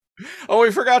Oh,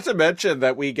 we forgot to mention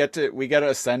that we get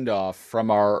a send off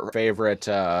from our favorite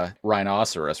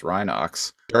rhinoceros,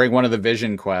 Rhinox, during one of the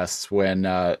Vision quests when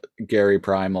Gary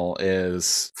Primal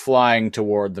is flying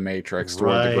toward the Matrix,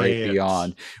 toward the great Right.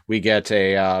 beyond. We get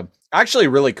a actually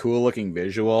really cool looking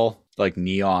visual, like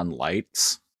neon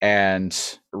lights, and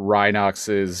Rhinox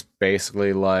is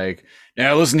basically like,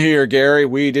 now listen here, Gary.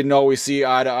 We didn't always see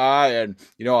eye to eye, and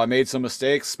I made some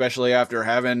mistakes, especially after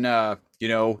having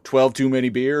 12 too many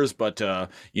beers, but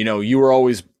you were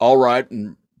always all right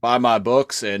and buy my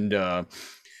books, and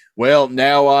well,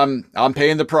 now I'm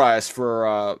paying the price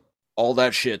for all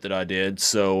that shit that I did.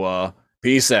 So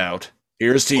peace out.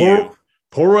 Here's to Pour you.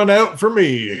 pour one out for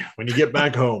me when you get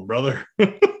back home, brother.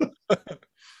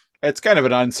 It's kind of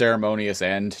an unceremonious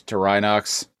end to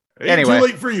Rhinox. Ain't too Anyway,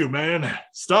 late for you, man.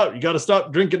 Stop. You got to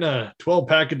stop drinking a 12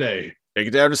 pack a day. take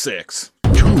it down to 6.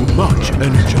 Too much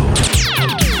energy.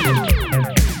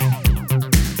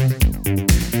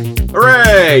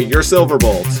 Hooray! You're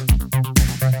Silverbolt.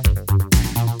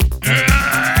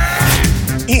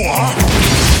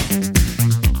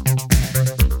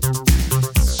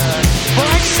 For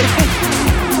I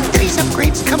say, these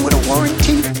upgrades come with a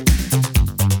warranty.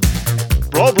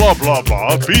 Blah blah blah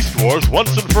blah. Beast Wars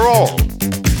once and for all.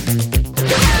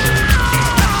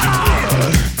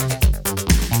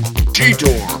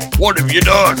 Cheetor, what have you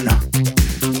done?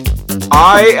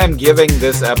 I am giving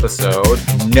this episode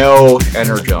no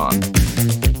Energon.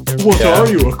 What Yeah. are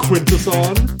you, a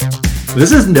Quintesson?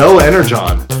 This is no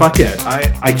Energon. Fuck it.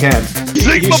 I can't.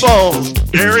 Sigma balls,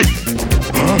 Gary.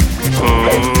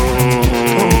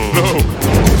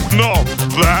 No, not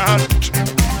that.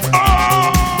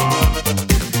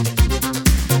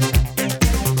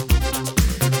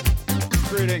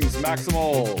 Greetings,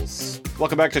 Maximals.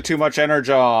 Welcome back to Too Much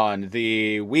Energon,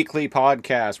 the weekly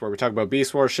podcast where we talk about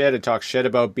Beast Wars shit and talk shit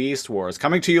about Beast Wars.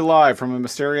 Coming to you live from a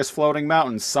mysterious floating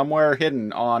mountain somewhere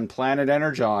hidden on planet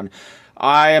Energon.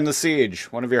 I am the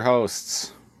Siege, one of your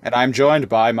hosts, and I'm joined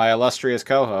by my illustrious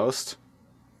co-host.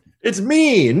 It's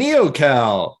me,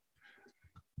 NeoCal.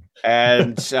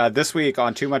 And this week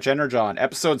on Too Much Energon,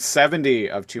 episode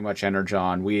 70 of Too Much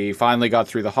Energon, we finally got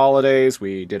through the holidays.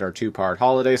 We did our 2-part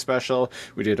holiday special.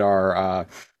 We did our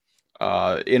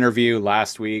interview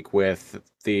last week with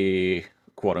the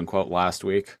quote-unquote last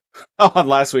week on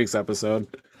last week's episode.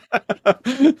 At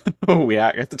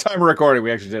the time of recording,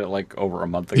 we actually did it like over a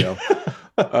month ago.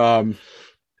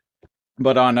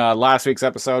 But on last week's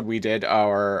episode, we did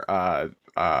our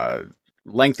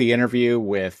lengthy interview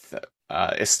with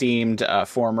esteemed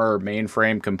former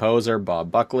Mainframe composer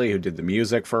Bob Buckley, who did the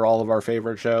music for all of our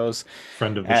favorite shows.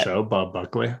 Friend of the show, Bob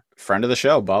Buckley. Friend of the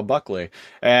show, Bob Buckley.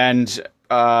 And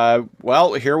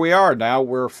well, here we are. Now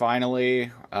we're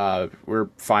finally on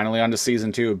to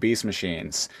season 2 of Beast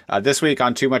Machines. This week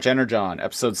on Too Much Energon,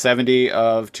 episode 70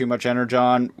 of Too Much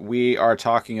Energon, we are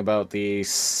talking about the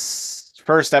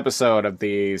first episode of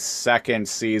the second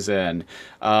season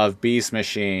of Beast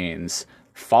Machines,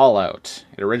 Fallout.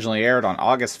 It originally aired on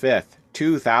August 5th,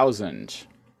 2000.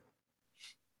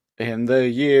 In the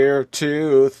year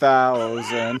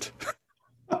 2000.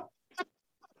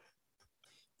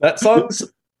 That song's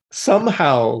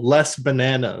somehow less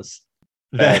bananas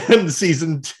than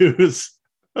season 2's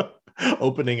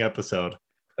opening episode.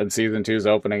 And season 2's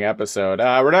opening episode.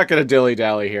 We're not going to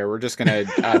dilly-dally here. We're just going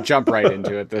to jump right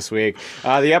into it this week.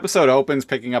 The episode opens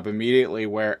picking up immediately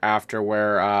where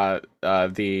the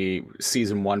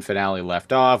season 1 finale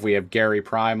left off. We have Gary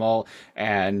Primal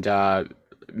and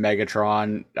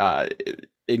Megatron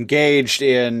engaged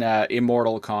in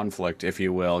immortal conflict, if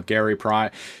you will.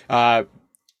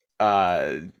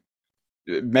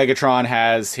 Megatron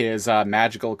has his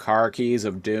magical car keys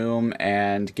of doom,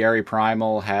 and Gary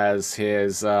Primal has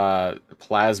his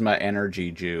plasma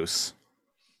energy juice.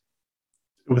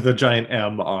 With a giant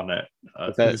M on it.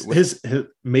 His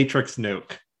Matrix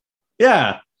nuke.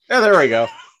 Yeah. Yeah, there we go.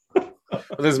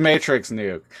 With his Matrix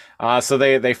nuke. So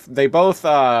they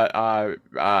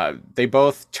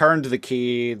both turned the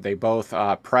key. They both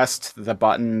pressed the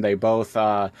button. They both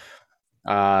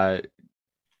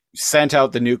sent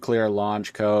out the nuclear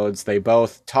launch codes. They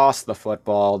both tossed the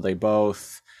football. They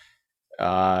both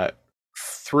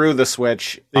threw the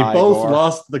switch. They both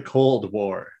lost the Cold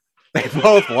War. They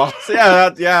both lost.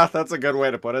 Yeah, that's a good way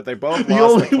to put it. They both The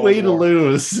lost only Cold way to War.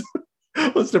 lose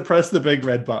was to press the big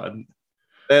red button.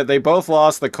 They both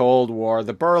lost the Cold War.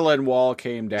 The Berlin Wall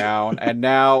came down, and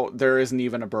now there isn't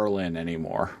even a Berlin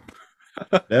anymore.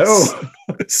 No.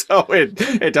 So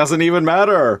it doesn't even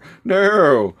matter.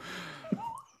 No.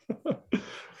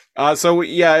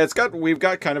 we've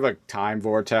got kind of a time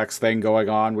vortex thing going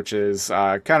on, which is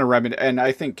kind of and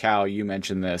I think Cal, you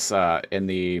mentioned this in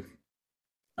the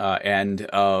end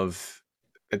of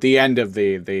at the end of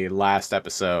the last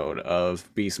episode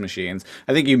of Beast Machines.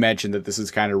 I think you mentioned that this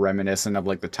is kind of reminiscent of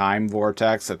like the time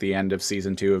vortex at the end of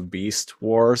season 2 of Beast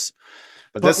Wars,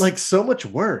 but this like so much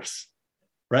worse,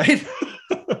 right?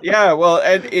 Yeah, well,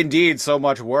 and indeed, so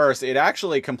much worse. It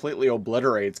actually completely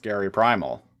obliterates Gary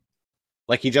Primal.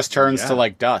 Like he just turns to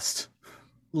like dust,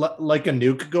 like a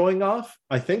nuke going off.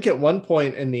 I think at one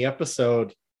point in the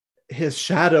episode, his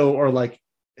shadow or like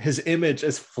his image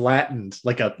is flattened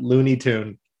like a Looney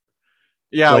Tune.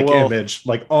 Yeah, like image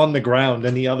like on the ground,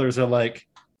 and the others are like,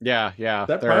 yeah,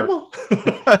 that Primal.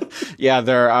 Yeah,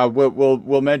 they're.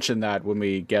 We'll mention that when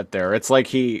we get there. It's like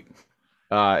he,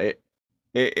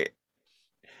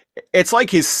 it's like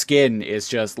his skin is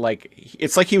just like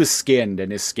it's like he was skinned,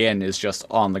 and his skin is just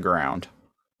on the ground.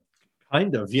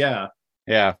 Kind of, yeah.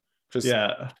 Just,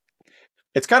 yeah.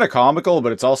 It's kind of comical,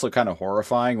 but it's also kind of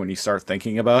horrifying when you start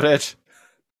thinking about it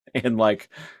in like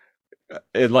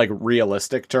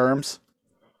realistic terms.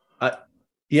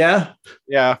 Yeah.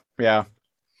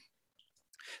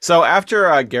 So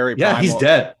after Gary Primal, he's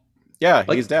dead. Yeah,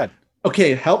 like, he's dead.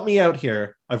 Okay, help me out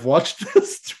here. I've watched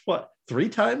this 3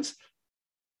 times.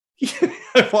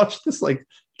 I've watched this like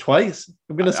twice.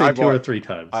 I'm gonna say 2 or 3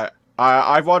 times.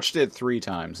 I've watched it 3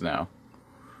 times now.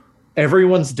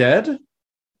 Everyone's dead?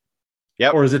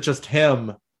 Yep. Or is it just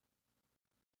him?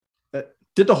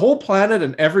 Did the whole planet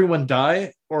and everyone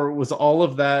die? Or was all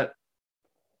of that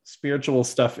spiritual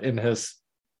stuff in his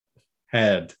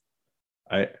head?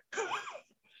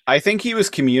 I think he was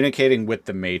communicating with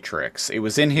the Matrix. It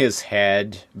was in his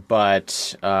head,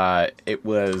 but he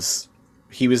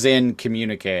was in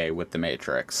communique with the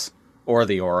Matrix or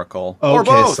the Oracle. Okay, or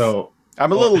both. So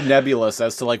I'm a little nebulous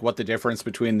as to like what the difference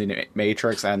between the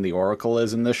Matrix and the Oracle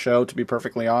is in this show, to be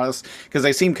perfectly honest, because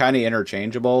they seem kind of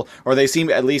interchangeable, or they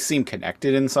at least seem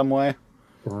connected in some way.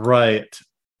 Right.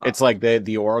 It's like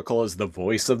the Oracle is the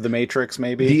voice of the Matrix,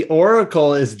 maybe. The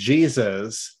Oracle is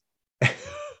Jesus.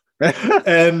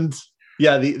 And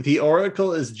yeah, the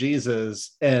Oracle is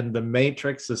Jesus and the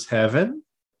Matrix is heaven.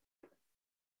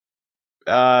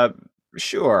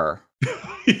 Sure.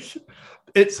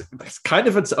 It's kind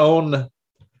of its own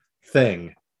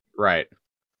thing. Right.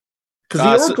 Because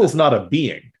the Oracle's not a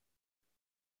being.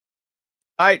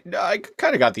 I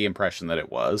kind of got the impression that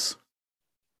it was.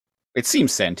 It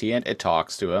seems sentient. It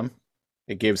talks to him.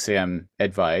 It gives him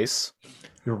advice.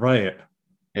 You're right.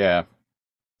 Yeah.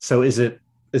 So is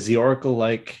the Oracle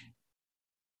like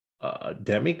a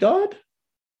demigod?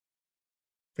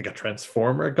 Like a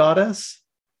transformer goddess?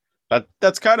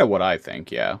 That's kind of what I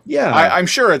think, yeah. Yeah. I'm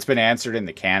sure it's been answered in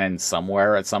the canon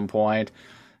somewhere at some point.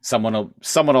 Someone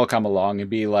will come along and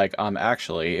be like,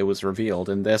 actually, it was revealed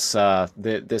in this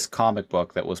this comic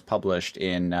book that was published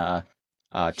in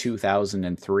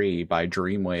 2003 by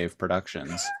Dreamwave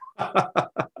Productions.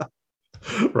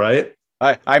 Right?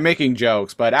 I'm making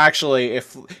jokes, but actually,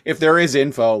 if there is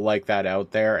info like that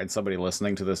out there and somebody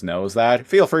listening to this knows that,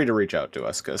 feel free to reach out to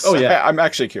us, because I'm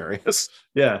actually curious.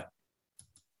 Yeah.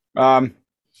 So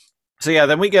yeah,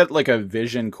 then we get like a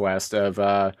vision quest of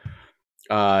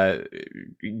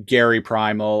Gary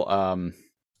Primal kind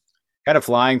of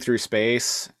flying through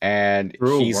space, and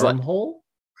he's like wormhole?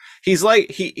 He's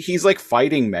like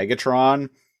fighting Megatron,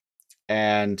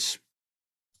 and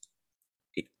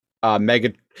I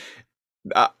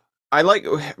like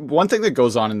one thing that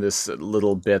goes on in this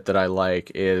little bit that I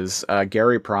like is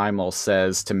Gary Primal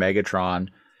says to Megatron,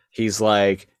 he's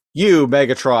like, "You,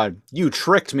 Megatron, you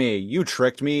tricked me. You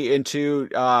tricked me into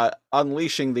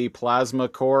unleashing the plasma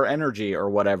core energy or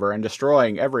whatever and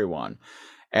destroying everyone."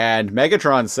 And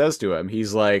Megatron says to him,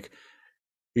 he's like,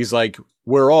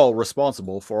 "We're all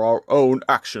responsible for our own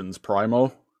actions,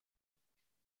 Primo."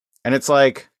 And it's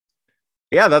like,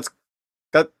 yeah, that's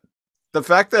the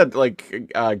fact that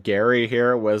like Gary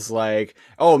here was like,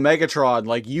 "Oh, Megatron,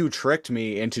 like you tricked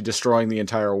me into destroying the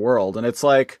entire world," and it's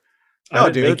like, "No,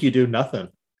 dude, make you do nothing."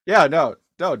 Yeah, no,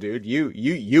 dude,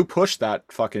 you pushed that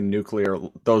fucking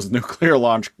those nuclear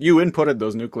launch. You inputted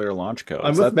those nuclear launch codes.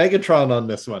 I'm with Megatron on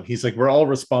this one. He's like, "We're all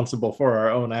responsible for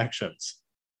our own actions."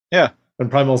 Yeah,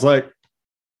 and Primal's like,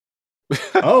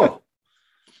 "Oh,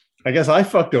 I guess I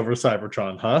fucked over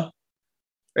Cybertron, huh?"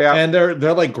 Yeah, and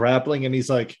they're like grappling, and he's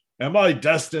like, "Am I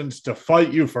destined to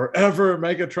fight you forever,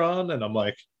 Megatron?" And I'm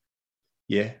like,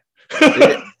 "Yeah."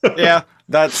 Yeah,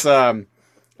 that's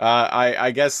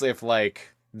I guess if like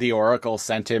the Oracle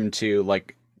sent him to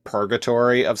like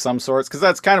purgatory of some sorts, because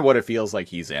that's kind of what it feels like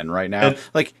he's in right now. And-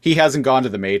 Like he hasn't gone to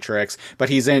the Matrix, but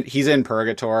he's in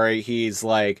purgatory. He's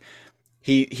like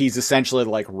he's essentially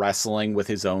like wrestling with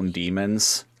his own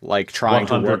demons, like trying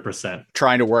to work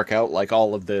 100%. out like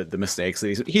all of the mistakes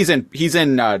that he's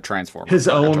in Transformers His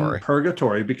purgatory. own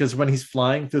purgatory, because when he's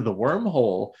flying through the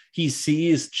wormhole, he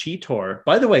sees Cheetor.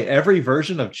 By the way, every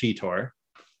version of Cheetor.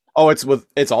 Oh,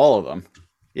 it's all of them.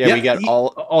 Yeah, we get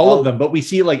all of them, but we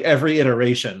see like every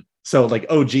iteration. So like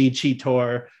OG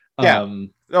Cheetor,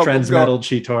 Transmetal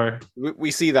Cheetor. We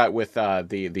see that with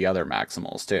the other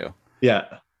Maximals too.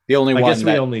 Yeah. The only I one guess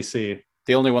we only see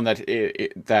the only one that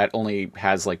that only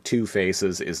has like two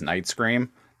faces is Nightscream,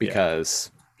 because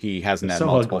he hasn't had so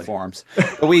multiple ugly. forms.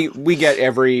 But we get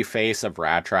every face of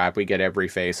Rat Trap. We get every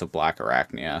face of Black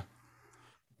Arachnia.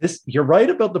 You're right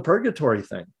about the purgatory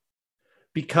thing,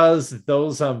 because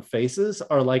those faces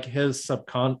are like his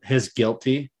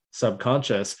guilty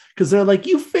subconscious, because they're like,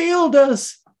 you failed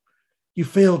us,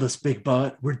 Big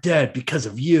Bot. We're dead because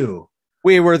of you.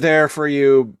 We were there for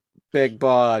you, Big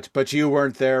Bot, but you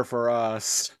weren't there for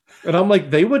us. And I'm like,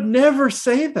 they would never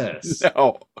say this.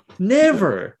 No,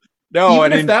 Never. no,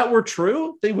 Even and if that were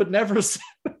true, they would never say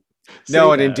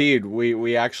no, and that. indeed,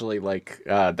 we actually like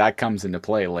that comes into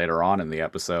play later on in the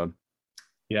episode.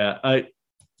 Yeah, I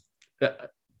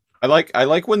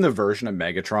like when the version of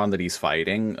Megatron that he's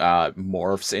fighting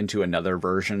morphs into another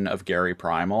version of Gary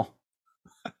Primal.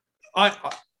 I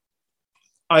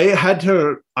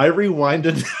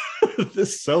rewinded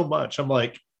this so much. I'm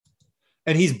like,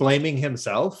 and he's blaming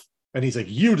himself, and he's like,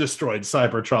 you destroyed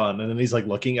Cybertron, and then he's like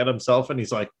looking at himself, and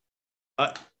he's like,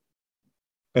 and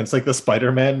it's like the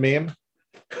Spider-Man meme,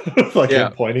 like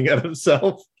him pointing at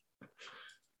himself.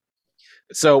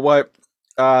 So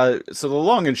so the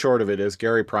long and short of it is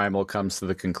Gary Primal comes to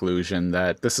the conclusion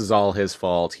that this is all his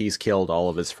fault. He's killed all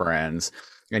of his friends,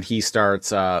 and he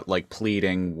starts like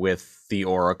pleading with the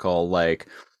Oracle, like,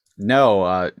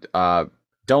 no,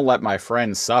 don't let my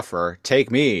friends suffer.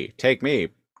 Take me,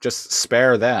 just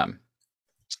spare them.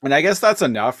 And I guess that's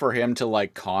enough for him to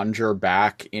like conjure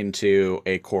back into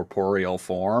a corporeal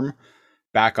form,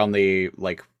 back on the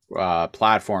like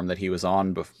platform that he was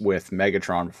on with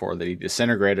Megatron before, that he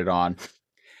disintegrated on.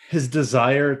 His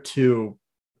desire to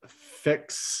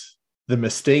fix the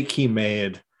mistake he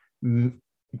made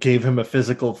gave him a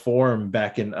physical form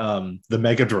back in the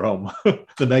Megadrome,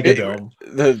 the Megadome.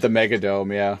 The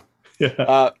Megadome, yeah.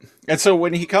 Yeah. And so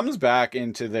when he comes back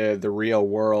into the real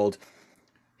world,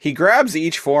 he grabs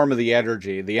each form of the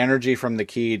energy from the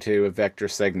key to Vector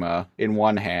Sigma in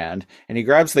one hand, and he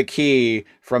grabs the key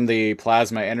from the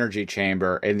plasma energy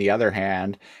chamber in the other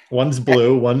hand. One's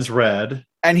blue, one's red.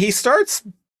 And he starts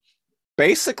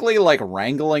basically like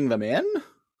wrangling them in.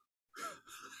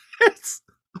 It's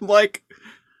like,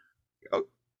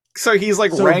 so he's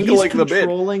like wrangling them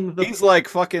in. He's like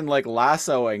fucking like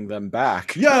lassoing them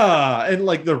back. Yeah, and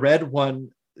like the red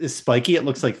one is spiky. It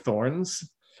looks like thorns.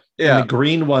 Yeah. And the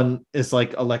green one is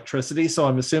like electricity. So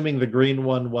I'm assuming the green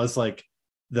one was like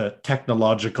the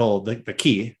technological, the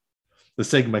key, the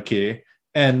Sigma key.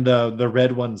 And the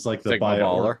red one's like the Sigma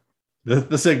baller.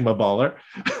 The Sigma baller.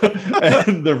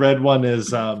 And the red one is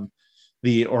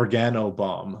the organo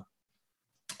bomb.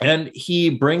 And he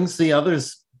brings the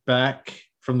others back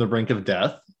from the brink of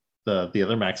death, the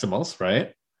other Maximals,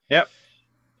 right? Yep.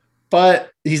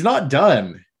 But he's not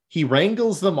done. He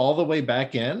wrangles them all the way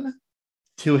back in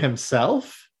to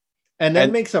himself, and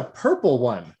then makes a purple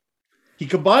one. He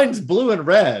combines blue and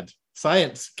red.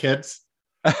 Science, kids.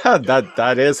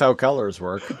 that is how colors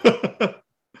work.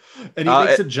 And he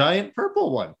makes a giant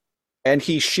purple one. And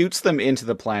he shoots them into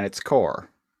the planet's core.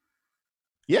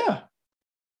 Yeah.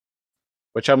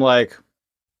 Which I'm like,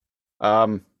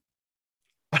 I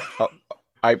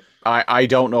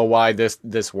don't know why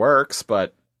this works,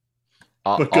 but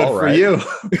good for you,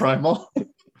 Primal.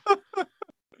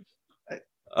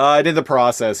 In the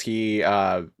process, he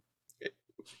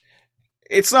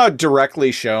it's not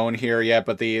directly shown here yet,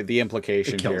 but the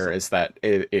implication here is that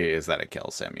it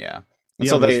kills him. Yeah. And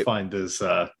so they find his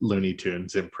Looney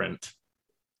Tunes imprint.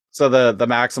 So the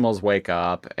Maximals wake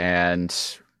up and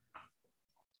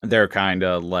they're kind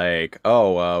of like,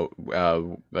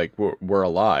 like we're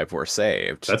alive, we're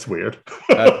saved. That's weird.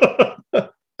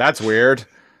 That's weird.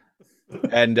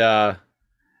 And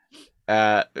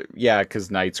because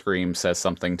Nightscream says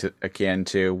something akin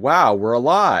to, wow, we're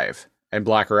alive. And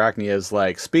Black Arachnia is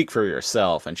like, speak for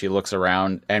yourself. And she looks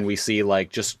around and we see like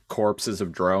just corpses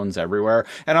of drones everywhere.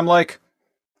 And I'm like,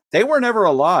 they were never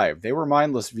alive. They were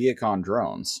mindless Viacon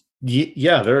drones.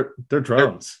 Yeah, they're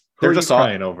drones. They're just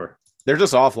crying over. They're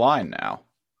just offline now.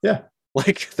 Yeah.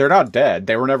 Like, they're not dead.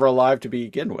 They were never alive to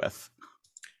begin with.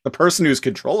 The person who's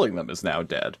controlling them is now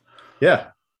dead.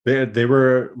 Yeah, they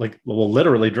were like, well,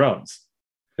 literally drones.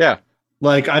 Yeah.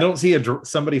 Like, I don't see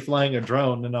somebody flying a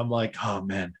drone, and I'm like, oh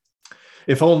man,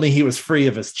 if only he was free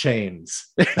of his chains.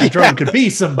 That drone could be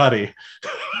somebody.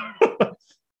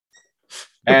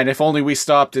 And if only we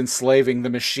stopped enslaving the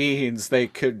machines, we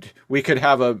could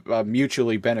have a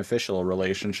mutually beneficial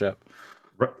relationship.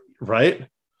 Right?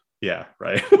 Yeah,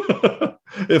 right.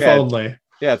 If only.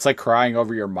 Yeah, it's like crying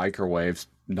over your microwaves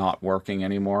not working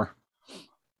anymore.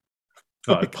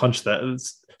 Oh, I punched that.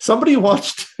 Somebody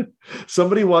watched what's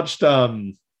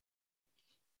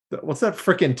that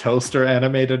freaking toaster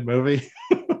animated movie?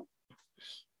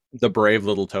 The Brave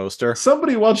Little Toaster.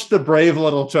 Somebody watched the Brave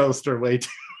Little Toaster way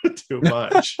too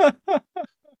much.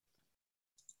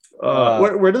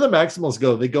 Where do the Maximals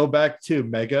go? They go back to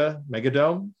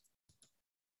Megadome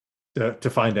to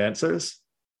find answers.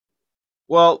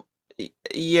 Well,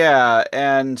 yeah,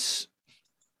 and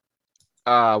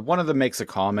one of them makes a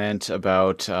comment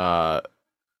about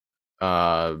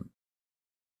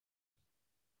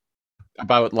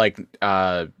like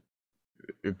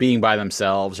being by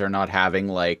themselves or not having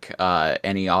like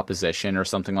any opposition or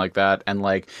something like that, and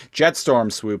like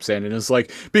Jetstorm swoops in and is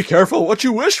like, "Be careful what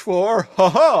you wish for,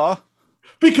 haha!"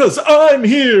 Because I'm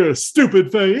here,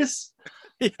 stupid face.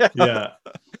 Yeah.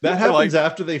 That happens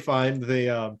after they find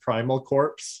the primal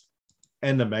corpse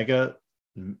and the mega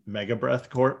breath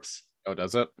corpse. Oh,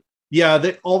 does it?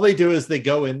 Yeah, all they do is they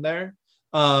go in there.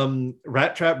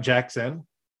 Rat Trap jacks in,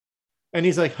 and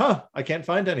he's like, "Huh, I can't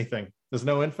find anything. There's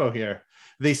no info here."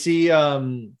 They see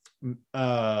the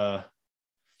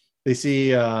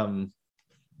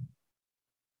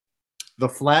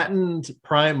flattened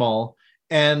primal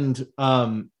and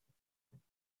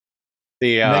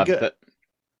the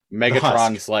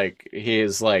Megatron's like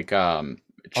his like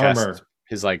chest armor,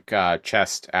 his like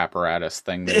chest apparatus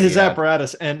thing. His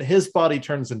apparatus, and his body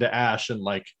turns into ash and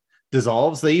like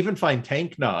dissolves. They even find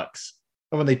Tank Knox,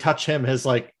 and when they touch him, his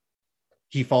like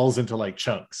he falls into like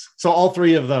chunks. So all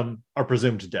three of them are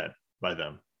presumed dead by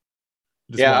them.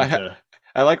 I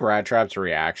like Rat Trap's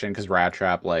reaction because Rat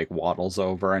Trap like waddles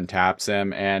over and taps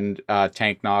him, and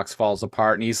Tank Knox falls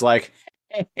apart, and he's like,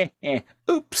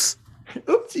 "Oops,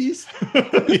 oopsies."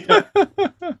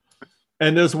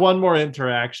 And there's one more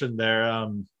interaction there.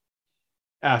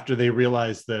 After they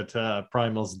realize that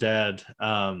Primal's dead,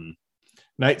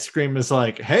 Night Scream is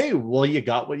like, "Hey, well, you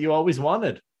got what you always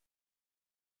wanted."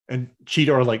 And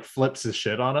Cheetor like flips his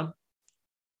shit on him.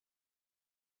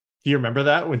 Do you remember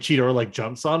that when Cheetor like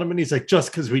jumps on him and he's like, "Just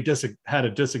because we had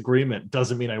a disagreement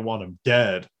doesn't mean I want him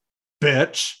dead,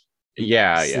 bitch."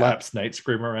 Yeah, Slaps Night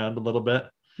Scream around a little bit.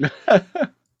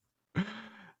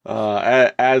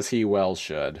 As he well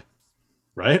should,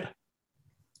 right?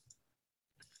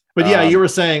 But yeah, you were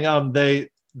saying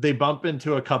they bump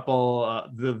into a couple,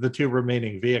 the two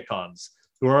remaining Viacons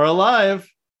who are alive.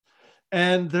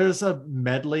 And there's a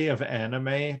medley of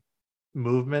anime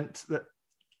movement that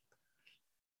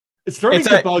it's starting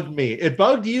to bug me. It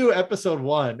bugged you episode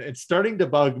 1. It's starting to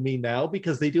bug me now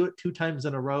because they do it 2 times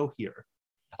in a row here.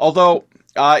 Although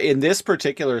in this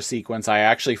particular sequence, I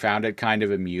actually found it kind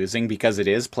of amusing because it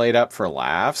is played up for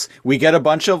laughs. We get a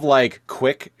bunch of like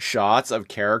quick shots of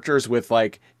characters with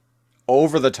like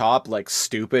over the top, like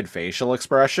stupid facial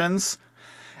expressions.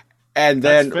 And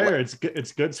then that's fair.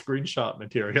 It's good screenshot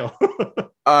material.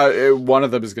 One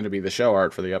of them is going to be the show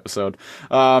art for the episode.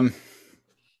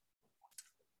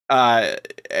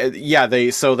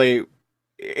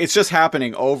 It's just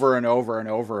happening over and over and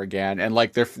over again, and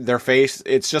like their face,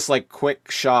 it's just like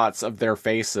quick shots of their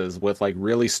faces with like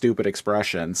really stupid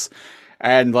expressions,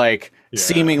 and like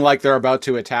seeming like they're about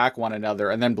to attack one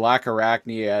another. And then Black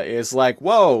Arachnia is like,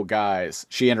 "Whoa, guys!"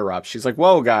 She interrupts. She's like,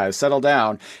 "Whoa, guys, settle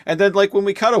down." And then like when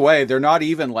we cut away, they're not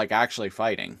even like actually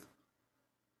fighting.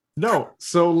 No,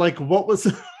 so like what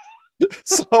was?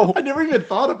 So I never even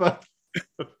thought about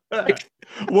that.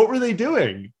 What were they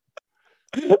doing?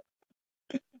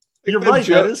 You're right.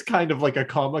 That is kind of like a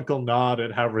comical nod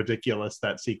at how ridiculous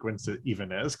that sequence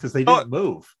even is because they didn't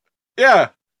move. Yeah.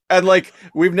 And like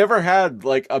we've never had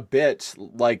like a bit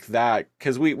like that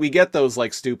because we get those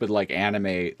like stupid like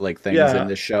anime like things in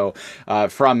the show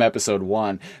from episode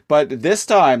 1, but this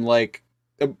time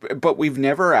but we've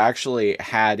never actually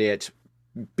had it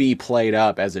be played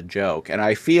up as a joke, and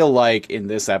I feel like in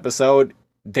this episode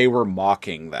they were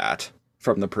mocking that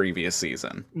from the previous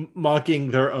season,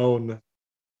 mocking their own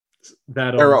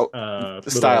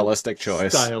stylistic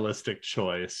choice.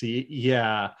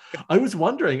 Yeah, I was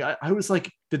wondering. I was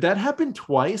like, did that happen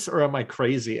twice, or am I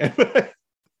crazy?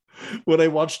 when I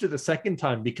watched it a second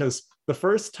time, because the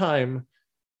first time,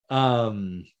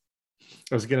 I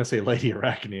was gonna say Lady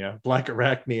Arachnia, Black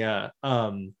Arachnia,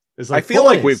 is like, I feel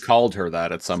like "Boys, we've called her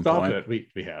that at some stop point. it."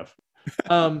 We have.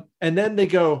 And then they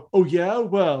go, "Oh yeah,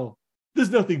 well, there's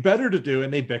nothing better to do,"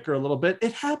 and they bicker a little bit.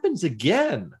 It happens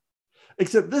again,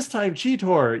 except this time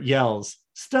Cheetor yells,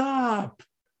 "Stop!"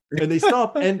 and they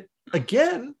stop. And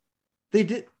again, they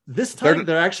did this time.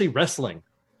 They're actually wrestling.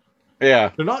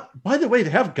 Yeah. They're not. By the way, they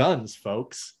have guns,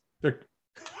 folks. They're,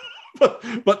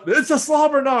 but it's a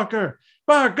slobber knocker.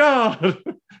 By God,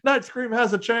 Night Scream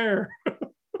has a chair.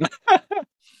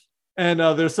 And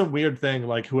there's some weird thing,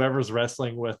 like whoever's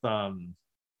wrestling with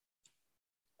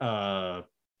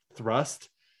Thrust,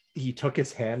 he took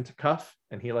his handcuff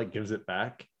and he like gives it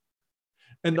back.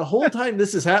 And the whole time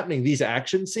this is happening, these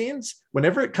action scenes,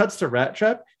 whenever it cuts to Rat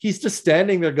Trap, he's just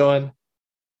standing there going,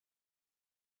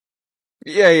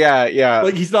 Yeah.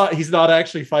 like he's not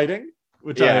actually fighting,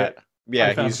 which I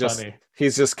found funny.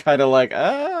 He's just kind of like,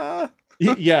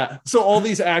 Yeah. So all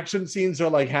these action scenes are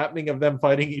like happening of them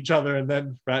fighting each other, and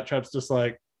then Rat Trap's just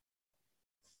like,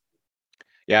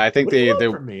 yeah. I think "What do you the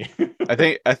want from me?" I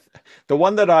think the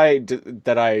one that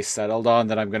I settled on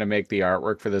that I'm going to make the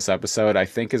artwork for this episode, I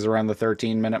think, is around the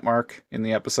 13-minute mark in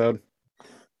the episode.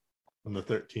 On the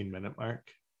 13-minute mark,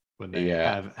 when they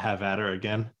have at her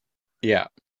again. Yeah.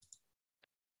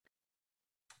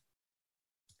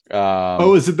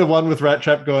 Is it the one with Rat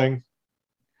Trap going?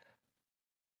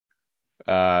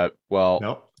 Well,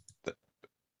 no.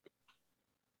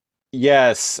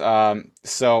 Yes.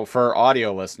 So for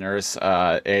audio listeners,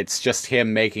 it's just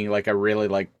him making like a really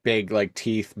like big, like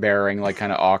teeth baring, like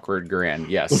kind of awkward grin.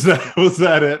 Yes. Was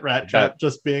that it? Rat Trap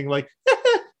just being like,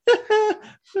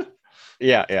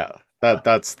 yeah.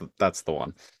 That's the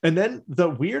one. And then the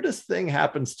weirdest thing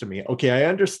happens to me. Okay, I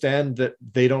understand that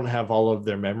they don't have all of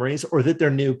their memories, or that they're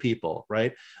new people,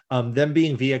 right? Them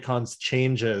being Viacons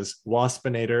changes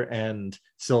Waspinator and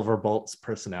Silverbolt's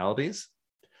personalities.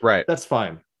 Right. That's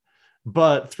fine.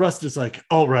 But Thrust is like,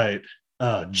 "All right,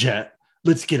 Jet,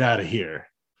 let's get out of here.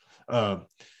 I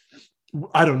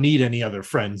don't need any other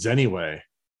friends anyway."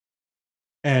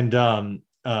 And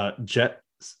Jet,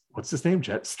 what's his name?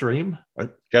 Jetstream?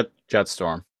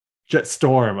 Jetstorm.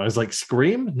 Jetstorm. I was like,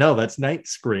 Scream? No, that's Night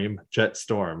Scream.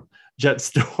 Jetstorm.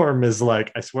 Jetstorm is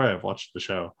like, I swear I've watched the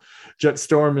show.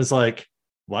 Jetstorm is like,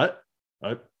 what?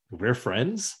 We're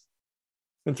friends?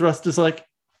 And Thrust is like,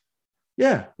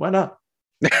 yeah, why not?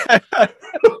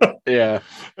 Yeah.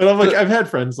 And I'm like, I've had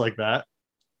friends like that.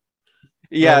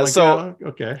 Yeah, like, so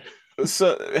okay.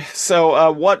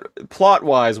 So what plot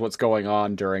wise, what's going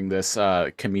on during this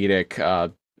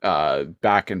comedic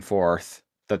back and forth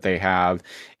that they have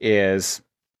is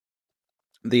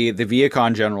the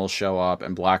Viacon generals show up,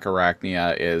 and Black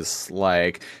Arachnia is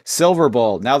like,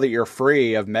 "Silverbolt, now that you're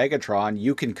free of Megatron,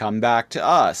 you can come back to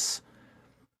us."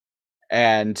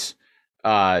 And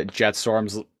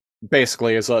Jetstorm's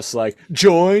basically is just like,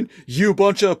 "Join, you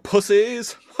bunch of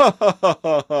pussies."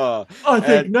 I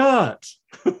think not.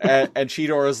 and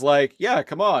Cheetor is like, "Yeah,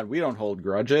 come on, we don't hold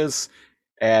grudges."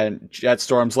 And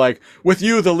Jetstorm's like, "With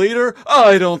you, the leader?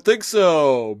 I don't think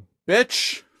so,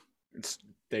 bitch."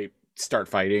 They start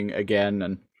fighting again,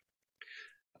 and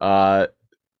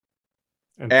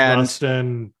Thrust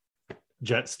and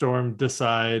Jetstorm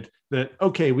decide that,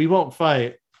 okay, we won't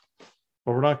fight,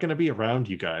 but we're not going to be around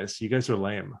you guys. You guys are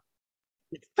lame.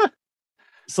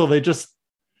 So they just,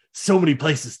 so many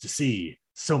places to see,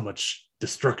 so much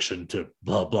destruction to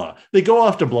blah, blah. They go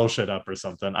off to blow shit up or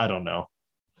something. I don't know.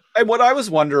 And what I was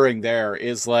wondering there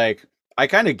is, like, I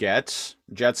kind of get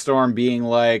Jetstorm being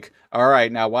like, "All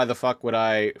right, now why the fuck would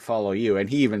I follow you?" And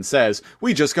he even says,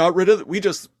 we just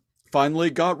finally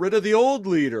got rid of the old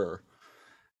leader.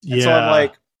 And Yeah. so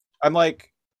I'm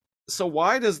like, so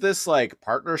why does this like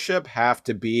partnership have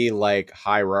to be like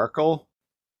hierarchical?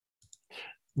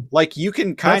 Like, you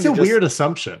can kind of That's a weird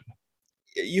assumption.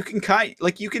 You can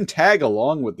you can tag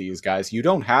along with these guys. You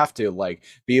don't have to like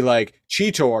be like,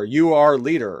 "Cheetor, you are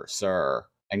leader, sir,"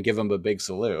 and give him a big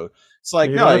salute. It's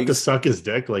like, you no, don't have to suck his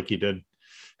dick like you did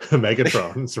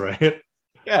Megatron's, right?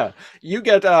 Yeah, you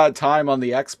get time on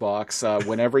the Xbox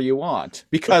whenever you want,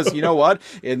 because you know what?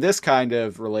 In this kind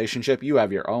of relationship, you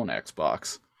have your own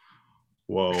Xbox.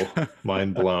 Whoa,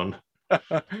 mind blown.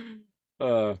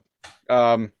 But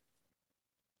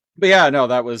yeah, no,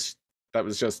 that was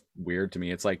just weird to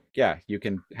me. It's like, yeah, you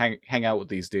can hang out with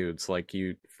these dudes like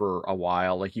you for a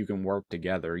while, like you can work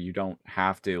together. You don't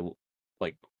have to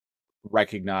like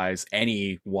recognize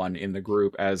anyone in the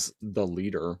group as the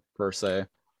leader per se.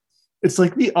 It's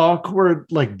like the awkward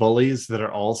like bullies that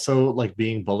are also like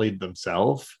being bullied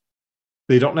themselves.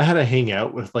 They don't know how to hang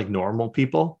out with like normal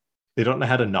people. They don't know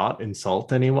how to not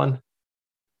insult anyone.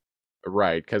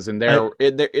 Right, because in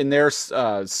their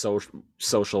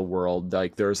social world,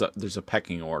 like there's a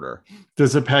pecking order.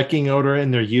 There's a pecking order,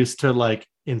 and they're used to like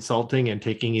insulting and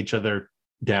taking each other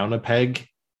down a peg.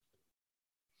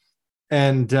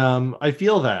 And I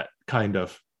feel that kind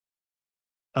of.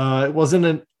 It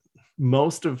wasn't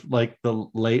most of like the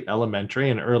late elementary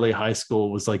and early high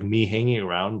school was like me hanging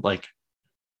around like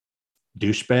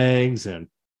douchebags and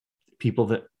people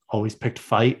that always picked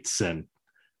fights and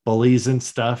bullies and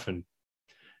stuff. And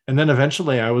then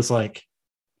eventually I was like,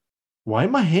 why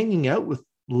am I hanging out with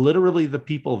literally the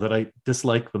people that I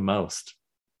dislike the most?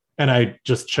 And I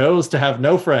just chose to have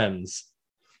no friends.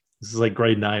 This is like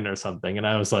grade 9 or something. And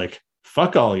I was like,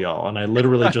 fuck all y'all. And I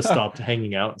literally just stopped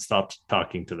hanging out and stopped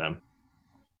talking to them.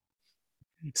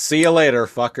 See you later,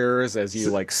 fuckers, as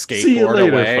you like See you skateboard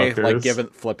later, away, fuckers.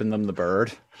 like flipping them the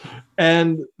bird.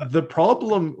 And the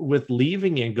problem with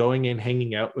leaving and going and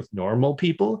hanging out with normal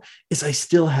people is I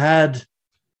still had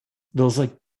those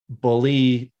like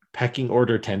bully pecking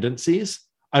order tendencies.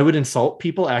 I would insult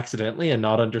people accidentally and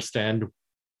not understand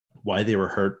why they were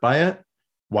hurt by it,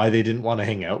 why they didn't want to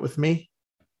hang out with me.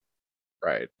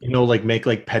 Right. You know, like make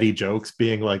like petty jokes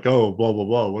being like, oh, blah, blah,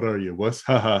 blah, what are you? What's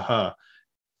ha ha ha?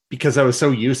 Because I was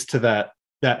so used to that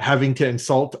having to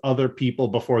insult other people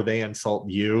before they insult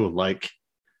you, like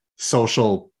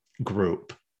social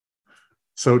group.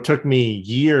 So it took me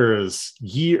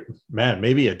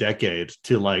maybe a decade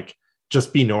to like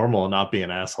just be normal and not be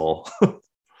an asshole.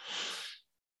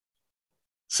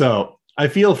 So I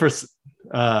feel for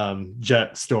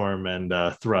Jetstorm and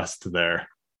Thrust there.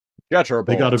 Gotcha.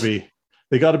 They got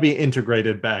to be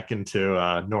integrated back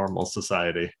into normal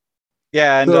society.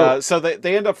 Yeah, and so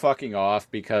they end up fucking off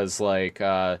because like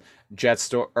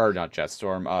Thrust,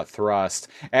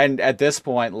 and at this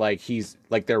point like he's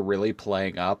like they're really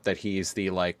playing up that he's the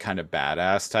like kind of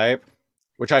badass type,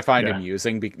 which I find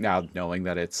amusing now knowing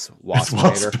that it's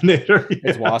Waspinator.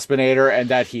 It's Waspinator, and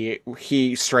that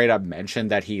he straight up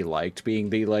mentioned that he liked being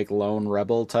the like lone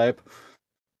rebel type.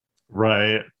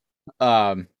 Right.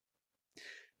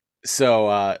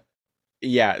 So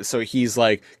he's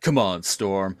like, come on,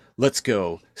 Storm, let's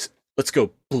go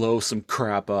blow some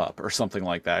crap up or something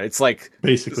like that. It's like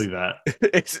basically that.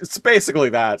 It's basically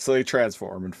that. So they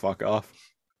transform and fuck off.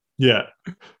 Yeah.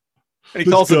 And he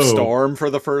calls him Storm for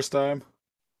the first time.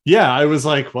 Yeah, I was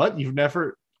like, what?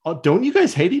 Don't you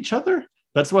guys hate each other?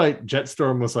 That's why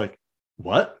Jetstorm was like,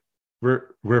 what?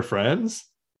 We're friends?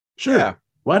 Sure. Yeah,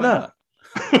 why not?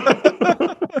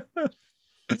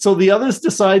 So the others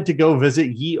decide to go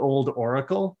visit Ye Old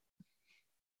Oracle.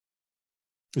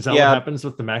 Is that what happens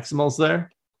with the Maximals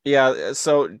there? Yeah,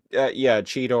 so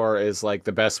Cheetor is like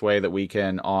the best way that we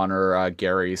can honor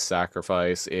Gary's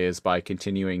sacrifice is by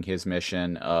continuing his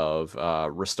mission of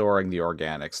restoring the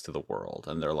organics to the world.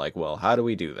 And they're like, well, how do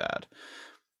we do that?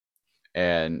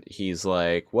 And he's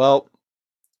like, well,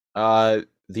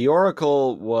 the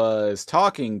Oracle was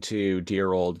talking to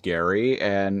dear old Gary,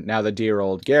 and now the dear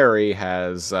old Gary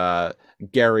has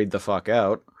Gary'd the fuck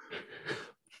out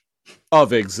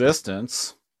of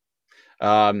existence.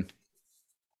 Now,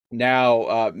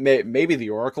 maybe the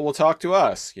Oracle will talk to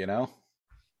us, you know?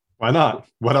 Why not?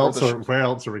 Where else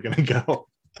are we going to go?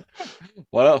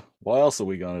 What else are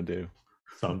we going to do?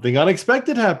 Something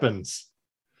unexpected happens.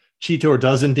 Cheetor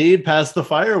does indeed pass the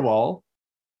firewall.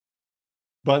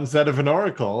 But instead of an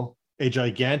Oracle, a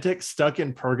gigantic, stuck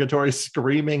in purgatory,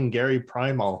 screaming Gary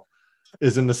Primal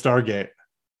is in the Stargate.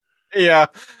 Yeah.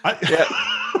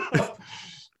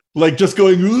 Like just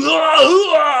going, and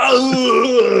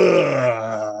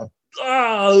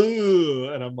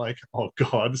I'm like, oh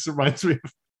God, this reminds me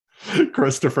of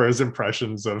Christopher's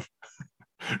impressions of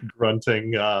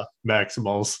grunting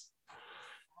Maximals.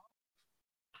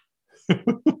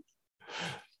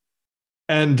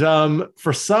 And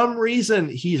for some reason,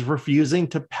 he's refusing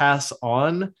to pass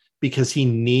on because he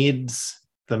needs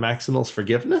the Maximals'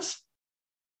 forgiveness.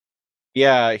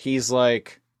 Yeah, he's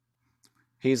like,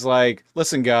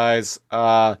 listen, guys,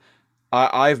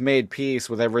 I've made peace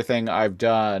with everything I've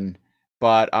done,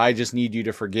 but I just need you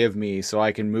to forgive me so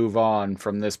I can move on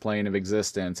from this plane of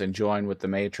existence and join with the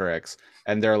Matrix.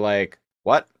 And they're like,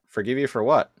 what? Forgive you for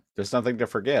what? There's nothing to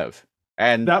forgive.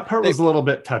 And that part was a little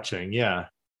bit touching, yeah.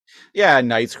 Yeah,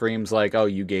 Night Scream's like, oh,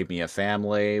 you gave me a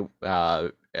family,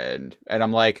 and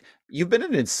I'm like, you've been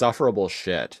an insufferable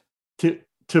shit.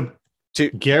 To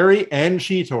Gary and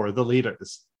Cheetor, the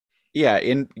leaders. Yeah,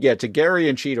 to Gary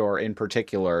and Cheetor in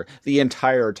particular, the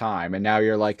entire time, and now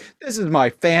you're like, this is my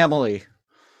family.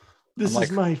 This is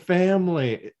my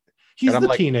family. He's the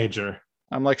teenager.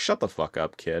 I'm like, shut the fuck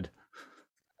up, kid.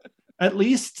 At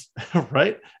least,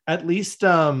 right? At least,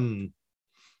 shut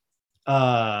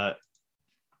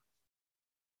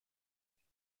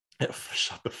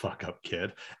the fuck up,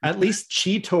 kid. At least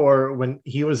Cheetor, when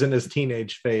he was in his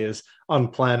teenage phase on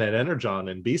Planet Energon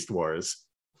in Beast Wars,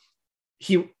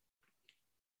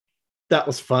 that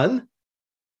was fun.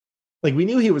 Like, we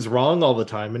knew he was wrong all the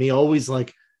time, and he always,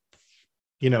 like,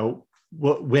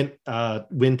 went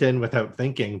in without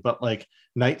thinking. But like,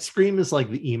 Night Scream is like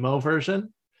the emo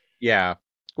version. Yeah.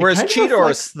 Whereas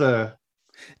Cheetor's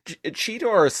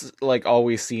Cheetor like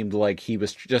always seemed like he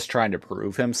was just trying to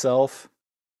prove himself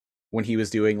when he was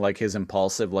doing like his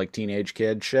impulsive like teenage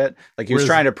kid shit. Like he was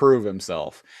trying to prove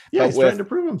himself. Yeah, he's trying to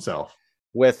prove himself.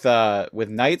 With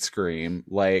Night Scream,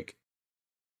 like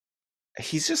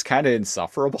he's just kind of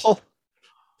insufferable.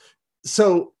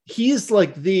 So he's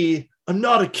like I'm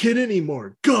not a kid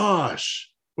anymore.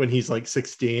 Gosh, when he's like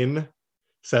 16,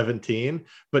 17.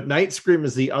 But Night Scream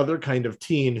is the other kind of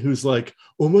teen who's like,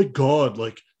 oh my God,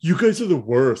 like you guys are the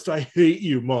worst. I hate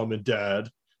you, mom and dad.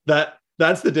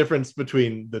 That's the difference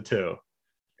between the two.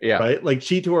 Yeah. Right? Like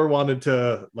Cheetor wanted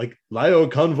to, like Lio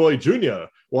Convoy Jr.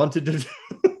 wanted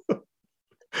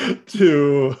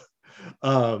to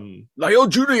Lio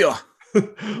Jr.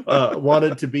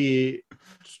 wanted to be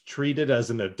treated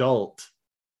as an adult,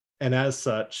 and as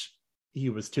such he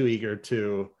was too eager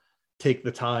to take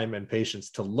the time and patience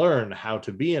to learn how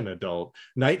to be an adult.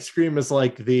 Night Scream is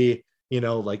like the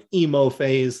like emo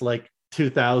phase, like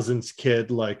 2000s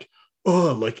kid, like,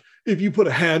 oh, like if you put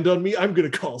a hand on me, I'm gonna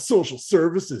call social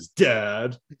services,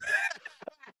 dad.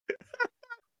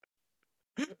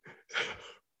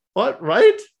 What,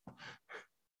 right?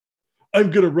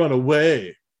 I'm gonna run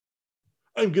away.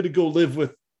 I'm gonna go live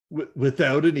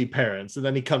without any parents. And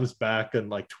then he comes back in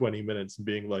like 20 minutes and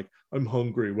being like, I'm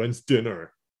hungry, when's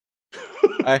dinner?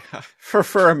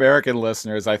 For American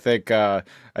listeners, I think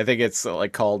it's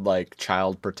like called like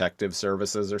Child Protective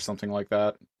Services or something like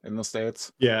that in the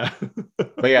States. Yeah.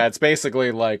 But yeah, it's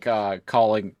basically like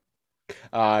calling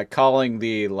the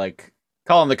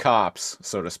cops,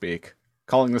 so to speak,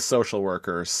 calling the social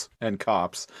workers and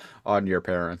cops on your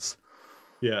parents.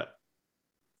 Yeah.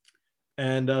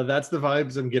 And that's the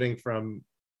vibes I'm getting from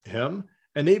him.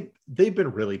 And they've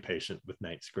been really patient with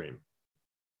Night Scream.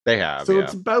 They have. So yeah.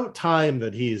 It's about time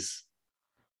that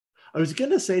I was going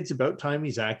to say it's about time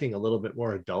he's acting a little bit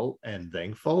more adult and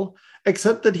thankful,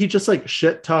 except that he just like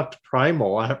shit talked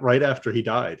Primal right after he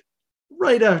died.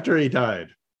 Right after he died.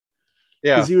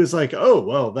 Yeah. Because he was like, oh,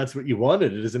 well, that's what you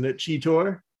wanted, isn't it,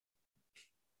 Cheetor?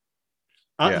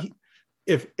 Yeah.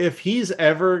 If he's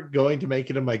ever going to make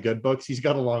it in my good books, he's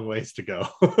got a long ways to go.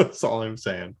 That's all I'm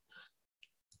saying.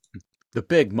 The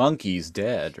big monkey's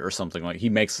dead or something, like he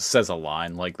says a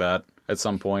line like that at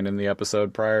some point in the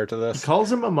episode prior to this. He calls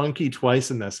him a monkey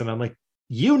twice in this, and I'm like,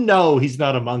 he's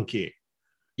not a monkey.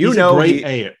 He's a great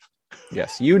ape.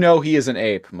 Yes, he is an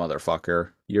ape,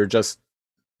 motherfucker. You're just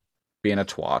being a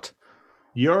twat.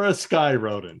 You're a sky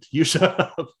rodent. You shut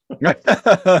up.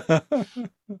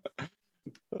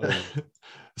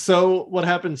 So what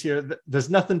happens here? There's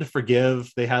nothing to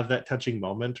forgive. They have that touching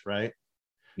moment, right?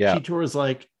 Yeah. Cheetor is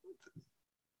like,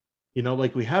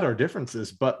 like we had our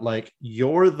differences, but like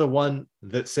you're the one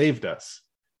that saved us.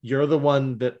 You're the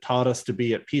one that taught us to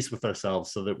be at peace with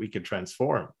ourselves so that we could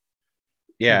transform.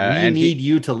 Yeah, we need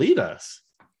you to lead us.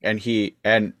 And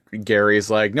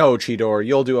Gary's like, no, Cheetor,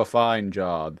 you'll do a fine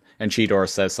job. And Cheetor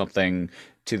says something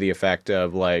to the effect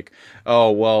of like,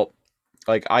 oh, well,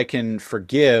 like I can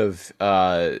forgive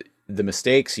the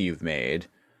mistakes you've made,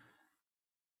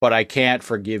 but I can't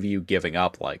forgive you giving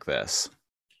up like this.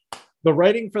 The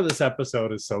writing for this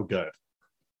episode is so good.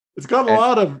 It's got a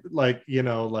lot of like,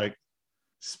 like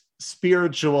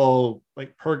spiritual,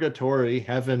 like purgatory,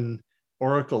 heaven,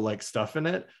 oracle like stuff in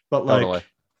it. But like totally.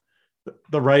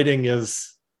 The writing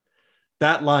is,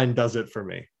 that line does it for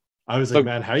me. I was like,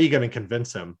 man, how are you going to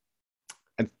convince him?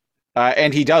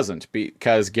 And he doesn't,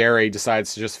 because Gary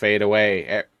decides to just fade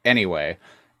away anyway.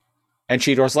 And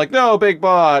Cheetor's like, no, big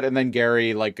bot. And then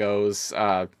Gary like goes,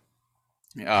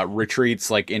 retreats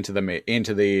like into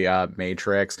the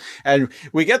Matrix. And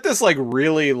we get this like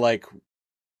really like,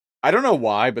 I don't know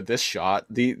why, but this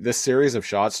series of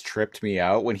shots tripped me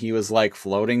out when he was like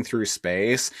floating through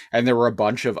space, and there were a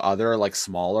bunch of other like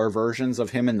smaller versions of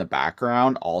him in the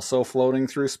background also floating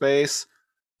through space.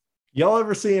 Y'all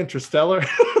ever see Interstellar?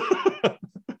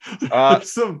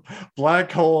 Some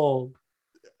black hole.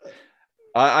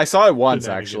 I saw it once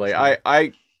actually.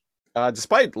 I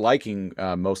despite liking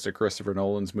most of Christopher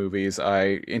Nolan's movies,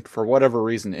 for whatever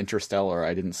reason, Interstellar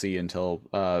I didn't see until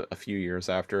a few years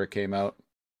after it came out.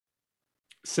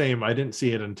 Same. I didn't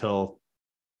see it until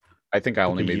I think I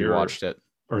Like only a maybe year watched it.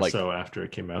 or Like, so after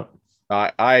it came out.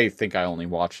 I think I only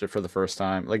watched it for the first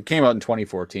time. Like, it came out in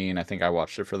 2014. I think I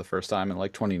watched it for the first time in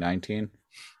like 2019.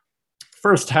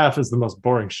 First half is the most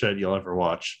boring shit you'll ever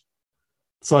watch.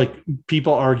 It's like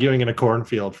people arguing in a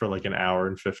cornfield for like an hour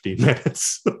and 15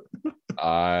 minutes.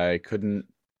 I couldn't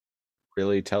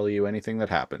really tell you anything that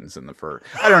happens in the first.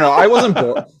 I don't know. I wasn't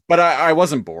bored, but I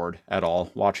wasn't bored at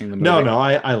all watching the movie. No,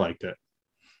 I liked it.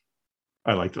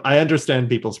 I liked it. I understand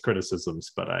people's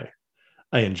criticisms, but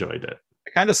I enjoyed it. I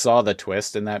kind of saw the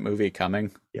twist in that movie coming.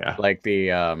 Yeah. Like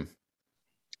the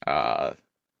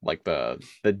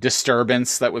the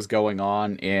disturbance that was going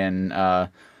on in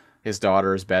his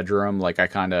daughter's bedroom. Like I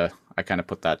kind of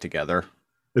put that together.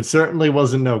 It certainly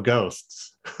wasn't no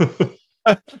ghosts. Do.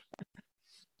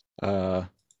 I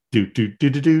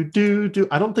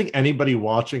don't think anybody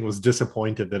watching was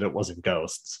disappointed that it wasn't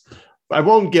ghosts. I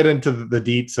won't get into the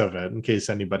deets of it in case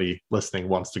anybody listening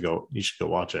wants to go. You should go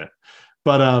watch it.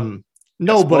 But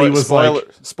nobody was like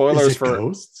spoilers for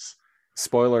ghosts.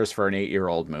 Spoilers for an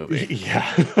 8-year-old movie.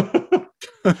 Yeah.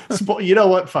 You know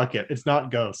what? Fuck it. It's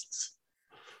not ghosts.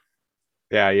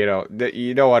 Yeah,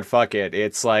 you know what? Fuck it.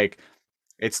 It's like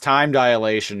it's time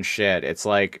dilation shit. It's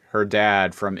like her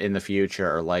dad from in the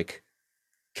future, like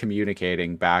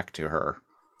communicating back to her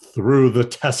Through the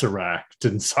tesseract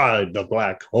inside the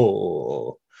black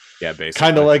hole. Yeah, basically.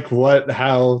 Kind of like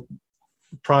how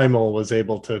Primal was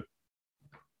able to,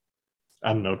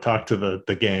 I don't know, talk to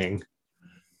the gang.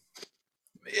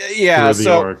 Yeah, through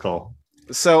the Oracle.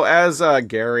 So as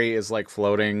Gary is like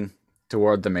floating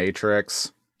toward the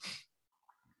Matrix,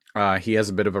 he has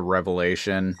a bit of a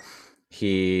revelation.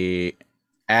 Revelation.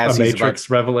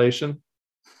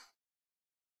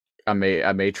 A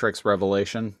Matrix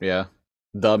revelation, yeah.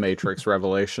 The Matrix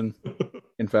revelation,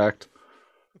 in fact.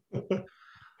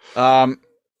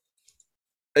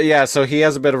 Yeah, so he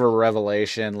has a bit of a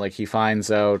revelation. Like he finds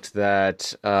out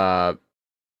that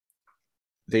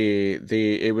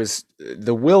it was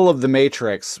the will of the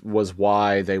Matrix was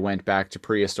why they went back to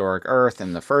prehistoric Earth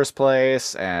in the first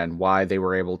place, and why they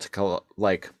were able to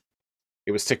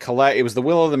it was the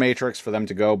will of the Matrix for them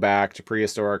to go back to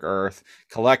prehistoric Earth,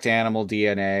 collect animal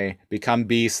DNA, become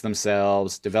beasts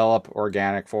themselves, develop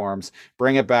organic forms,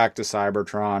 bring it back to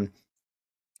Cybertron,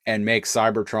 and make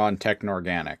Cybertron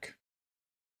techno-organic.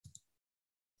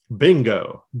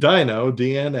 Bingo. Dino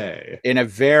DNA. In a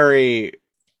very...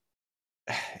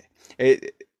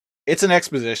 It's an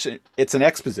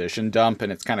exposition dump,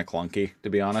 and it's kind of clunky,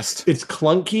 to be honest. It's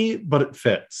clunky, but it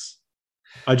fits.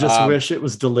 I just wish it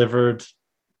was delivered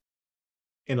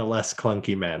in a less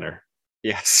clunky manner.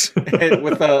 Yes,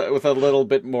 with a little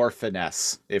bit more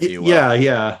finesse, if you will.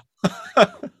 Yeah.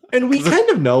 And we kind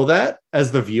of know that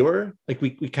as the viewer. Like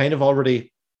we kind of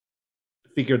already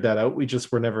figured that out. We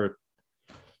just were never.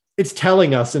 It's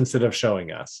telling us instead of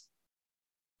showing us.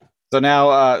 So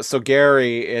now,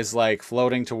 Gary is like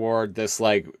floating toward this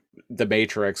like the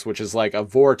Matrix, which is like a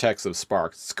vortex of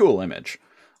sparks. It's a cool image.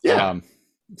 Yeah.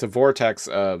 It's a vortex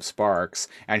of sparks,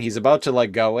 and he's about to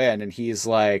like go in, and he's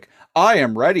like, "I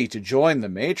am ready to join the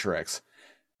Matrix,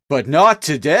 but not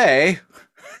today."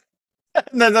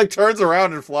 And then like turns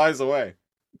around and flies away.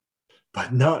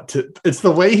 But not to. It's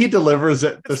the way he delivers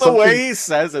it. It's the way he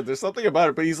says it. There's something about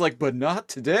it, but he's like, "But not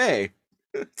today."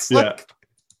 It's like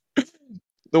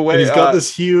the way and he's got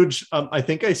this huge. I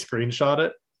think I screenshot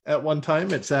it at one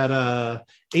time. It's at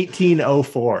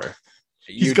 1804.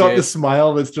 He's got this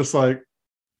smile that's just like.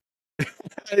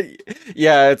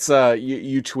 Yeah, it's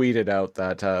you tweeted out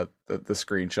that the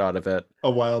screenshot of it a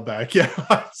while back. Yeah.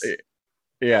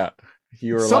 Yeah.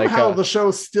 You were somehow like the show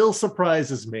still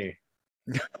surprises me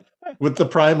with the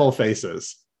primal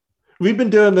faces. We've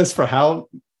been doing this for how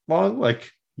long?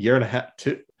 Like year and a half,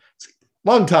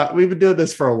 long time. We've been doing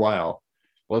this for a while.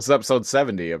 Well, it's episode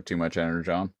 70 of Too Much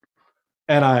Energon.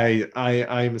 And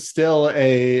I'm still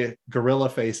a gorilla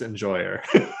face enjoyer.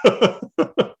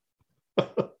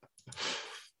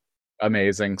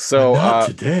 Amazing. So not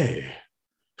today.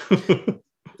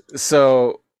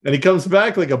 So and he comes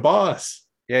back like a boss.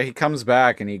 Yeah, he comes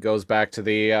back and he goes back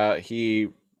to he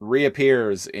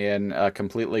reappears in a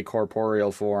completely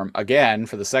corporeal form again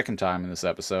for the second time in this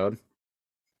episode.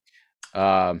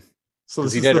 So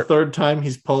this is the third time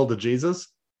he's pulled a Jesus?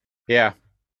 Yeah.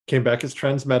 Came back as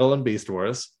Transmetal in Beast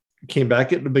Wars. Came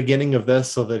back at the beginning of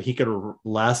this so that he could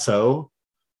lasso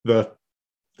the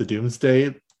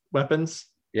Doomsday weapons.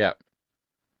 Yeah.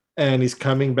 And he's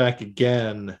coming back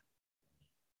again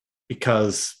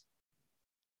because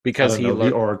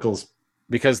the Oracle's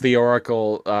because the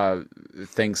Oracle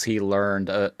thinks he learned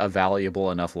a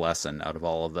valuable enough lesson out of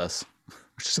all of this,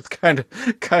 which is kind of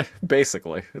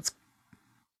basically it's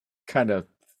kind of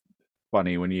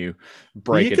funny when you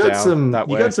break you it got down some that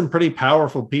you way. got some pretty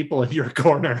powerful people in your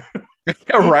corner.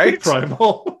 Yeah, right?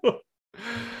 Primal.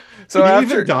 So Can you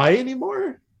after even die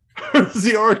anymore? Or is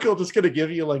the Oracle just gonna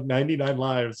give you like 99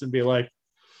 lives and be like,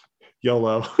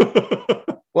 YOLO?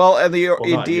 well, and Well, not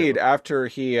indeed you. after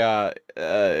he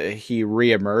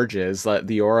reemerges,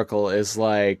 the Oracle is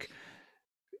like,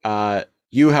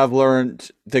 you have learned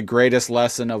the greatest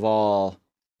lesson of all.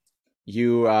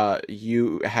 You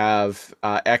have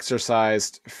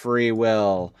exercised free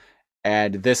will,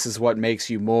 and this is what makes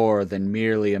you more than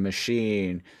merely a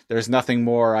machine. There's nothing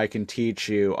more I can teach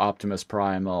you, Optimus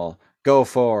Primal. Go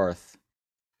forth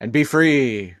and be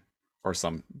free, or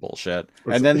some bullshit.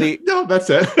 And then the No, that's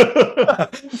it.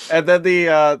 and then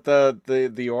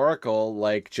the Oracle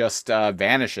like just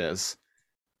vanishes.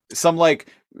 Some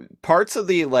like parts of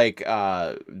the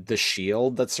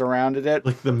shield that surrounded it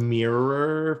Like the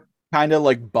mirror kind of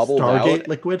like bubbled Stargate out.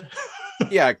 liquid.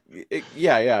 Yeah,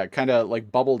 yeah, kind of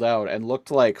like bubbled out and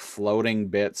looked like floating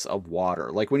bits of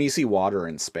water, like when you see water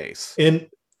in space. And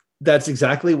that's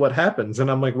exactly what happens.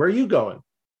 And I'm like, where are you going?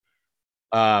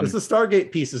 Because Um, the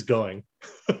Stargate piece is going.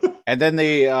 and then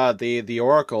the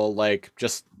Oracle like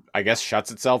just I guess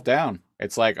shuts itself down.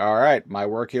 It's like, all right, my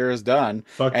work here is done,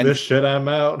 Fuck and this shit, I'm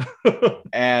out.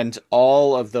 and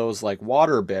all of those like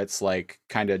water bits like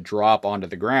kind of drop onto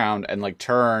the ground and like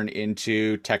turn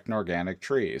into technorganic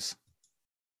trees.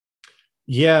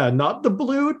 Yeah, not the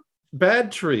blue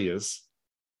bad trees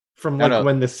from No, like no,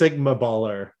 when the Sigma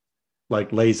baller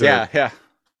like laser yeah.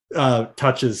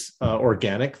 touches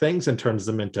organic things and turns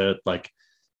them into like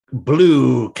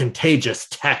blue contagious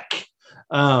tech.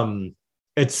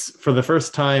 It's for the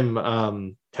first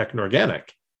time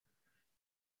technorganic.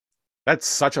 That's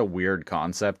such a weird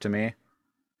concept to me.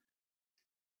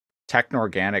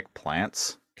 Technorganic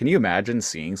plants. Can you imagine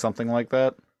seeing something like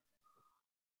that?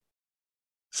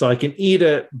 So I can eat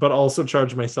it, but also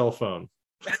charge my cell phone.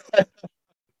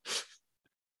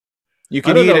 You I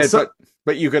can don't eat know, it,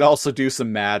 but you could also do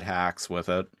some mad hacks with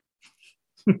it.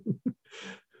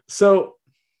 So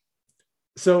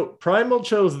Primal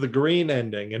chose the green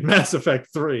ending in Mass Effect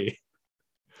 3.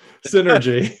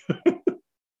 Synergy.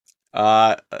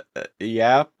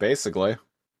 Yeah, basically.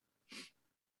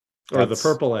 Or the That's-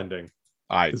 purple ending.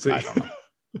 I Is it- don't know.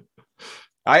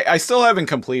 I still haven't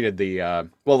completed the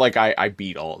well, like I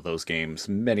beat all of those games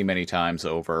many times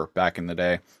over back in the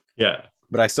day, Yeah.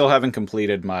 but I still haven't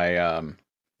completed my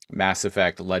Mass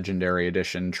Effect Legendary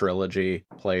Edition trilogy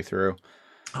playthrough.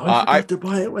 Oh, I forgot to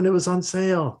buy it when it was on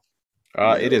sale.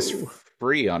 It is No.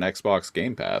 free on Xbox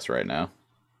Game Pass right now.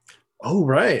 Oh,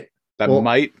 right. That Well-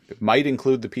 might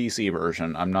include the PC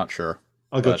version. I'm not sure,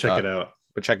 I'll go But, check it out.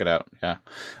 but check it out. Yeah.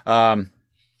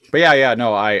 But yeah,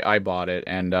 no, I bought it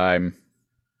and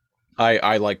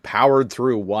I like powered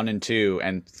through 1 and 2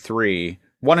 and 3.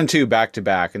 1 and 2 back to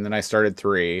back, and then I started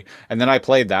 3, and then I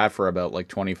played that for about like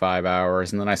 25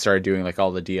 hours, and then I started doing like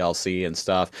all the DLC and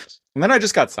stuff. And then I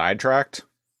just got sidetracked.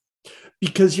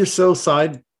 Because there's so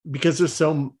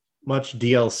much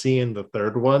DLC in the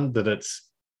third one that it's,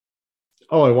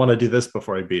 oh, I want to do this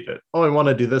before I beat it. Oh, I want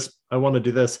to do this. I want to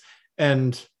do this.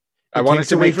 And I it wanted takes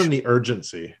to away make from the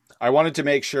urgency. I wanted to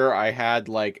make sure I had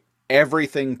like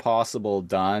everything possible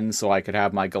done so I could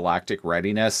have my galactic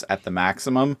readiness at the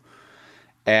maximum.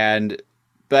 And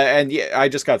yeah, I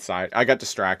got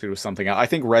distracted with something else. I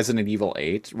think Resident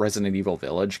Evil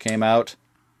Village came out.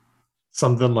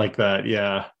 Something like that,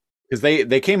 yeah. Because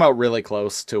they came out really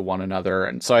close to one another,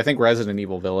 and so I think Resident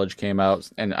Evil Village came out,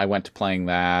 and I went to playing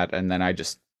that, and then I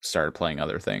just started playing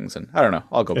other things, and I don't know.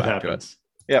 I'll go back to it.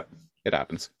 Yep, it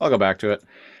happens. I'll go back to it.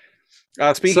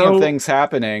 Speaking of things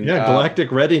happening, yeah,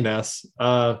 galactic readiness.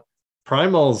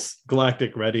 Primal's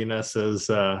galactic readiness is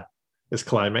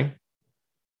climbing.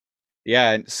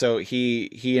 Yeah, and so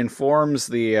he informs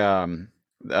the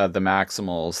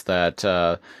Maximals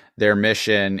that their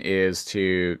mission is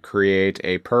to create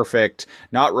a perfect,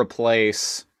 not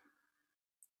replace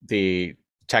the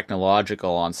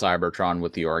technological on Cybertron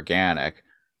with the organic,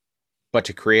 but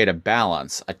to create a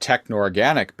balance, a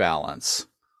techno-organic balance.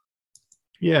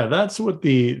 Yeah, that's what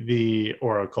the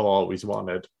Oracle always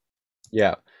wanted.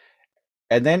 Yeah.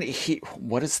 And then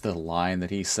what is the line that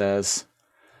he says?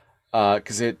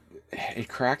 Because it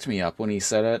cracked me up when he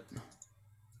said it.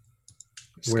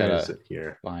 Just Where gotta is it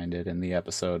here? find it in the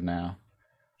episode now.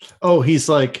 Oh, he's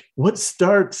like, what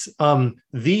starts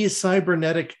these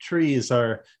cybernetic trees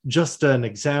are just an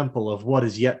example of what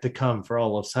is yet to come for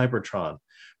all of Cybertron.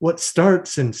 What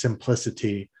starts in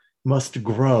simplicity must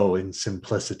grow in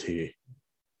simplicity.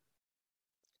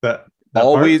 That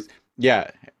Always, part?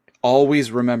 yeah,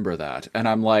 always remember that. And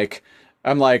I'm like,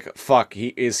 I'm like, fuck,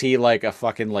 is he like a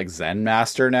fucking like Zen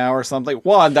master now or something?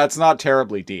 One, that's not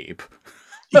terribly deep.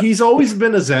 He's always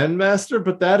been a Zen master,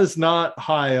 but that is not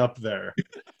high up there.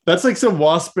 That's like some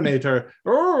waspinator.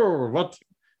 Oh,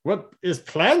 what is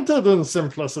planted in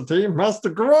simplicity must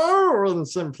grow in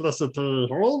simplicity.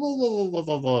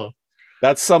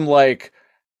 That's some like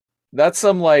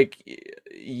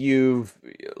you've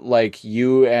like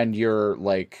you and your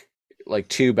like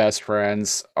two best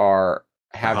friends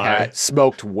have High. had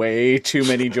smoked way too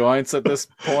many joints at this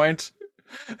point.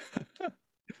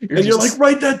 And you're like,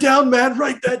 write that down, man,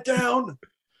 write that down.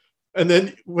 And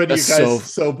then when you That's guys so-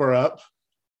 sober up,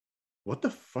 what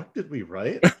the fuck did we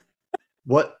write?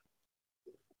 What's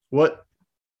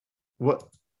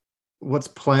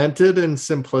planted in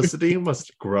simplicity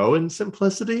must grow in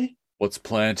simplicity? What's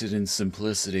planted in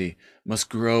simplicity must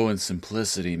grow in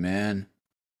simplicity, man.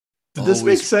 Did this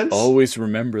make sense? Always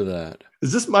remember that.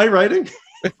 Is this my writing?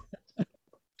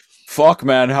 Fuck,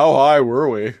 man, how high were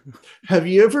we? Have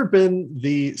you ever been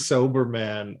the sober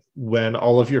man when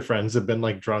all of your friends have been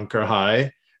like drunk or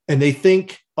high and they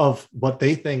think of what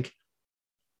they think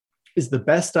is the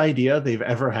best idea they've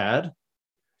ever had?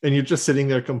 And you're just sitting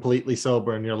there completely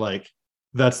sober and you're like,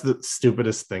 that's the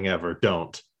stupidest thing ever.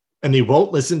 Don't. And they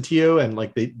won't listen to you. And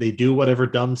like they do whatever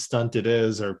dumb stunt it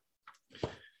is, or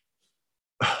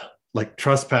like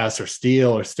trespass or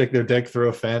steal or stick their dick through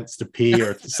a fence to pee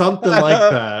or something like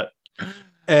that.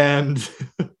 And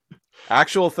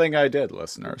Actual thing I did,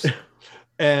 listeners.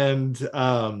 and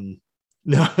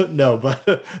no,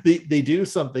 but they do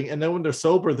something, and then when they're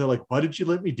sober, they're like, why did you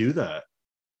let me do that?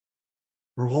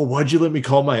 Or, well, why'd you let me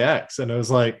call my ex? And I was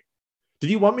like, did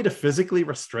you want me to physically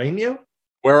restrain you?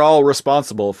 We're all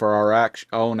responsible for our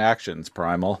own actions,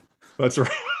 Primal. That's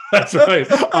right. That's right.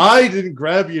 I didn't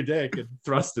grab your dick and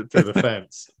thrust it through the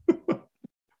fence.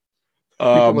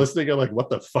 People listening are like, what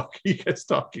the fuck are you guys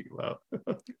talking about?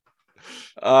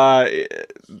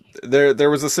 There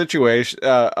was a situation,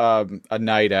 a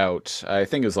night out. I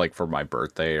think it was like for my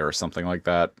birthday or something like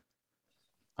that.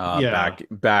 Yeah.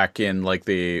 Back in like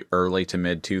the early to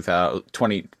mid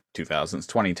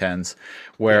 2010s,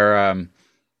 where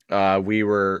we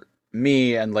were,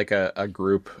 me and like a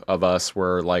group of us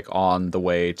were like on the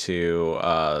way to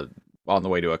a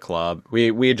club.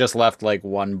 We had just left like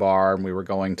one bar and we were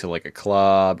going to like a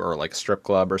club or like a strip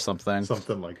club or something.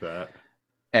 Something like that.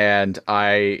 And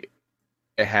I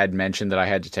had mentioned that I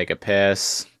had to take a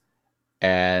piss,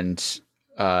 and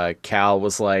Cal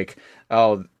was like,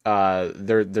 "Oh,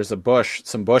 there's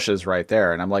some bushes right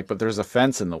there," and I'm like, "But there's a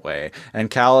fence in the way." And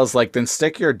Cal is like, "Then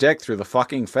stick your dick through the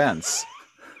fucking fence."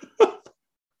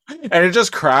 And it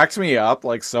just cracked me up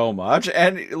like so much,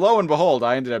 and lo and behold,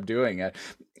 I ended up doing it.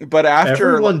 But after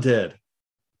Everyone did.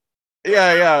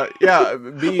 yeah,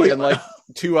 me and like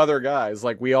two other guys,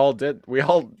 like we all did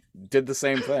the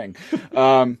same thing.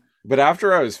 But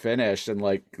after I was finished and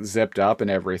like zipped up and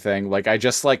everything, like I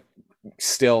just like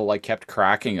still like kept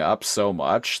cracking up so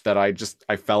much that I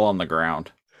fell on the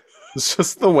ground. It's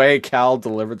just the way Cal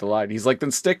delivered the line. He's like,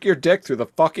 "Then stick your dick through the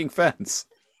fucking fence."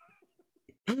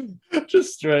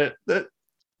 Just straight.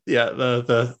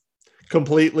 The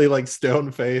completely like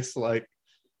stone face, like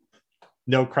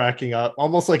no cracking up,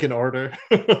 almost like an order.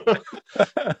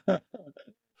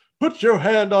 Put your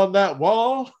hand on that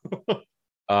wall.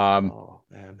 Oh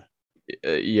man.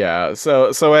 Yeah.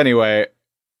 So anyway,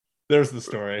 there's the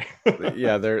story.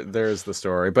 yeah, there's the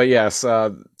story. But yes,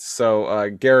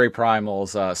 Gary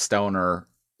Primal's stoner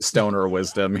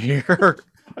wisdom here.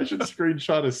 I should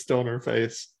screenshot his stoner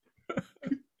face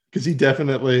because he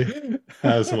definitely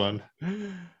has one.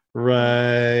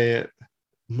 Right.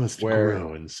 Must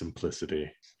grow in simplicity.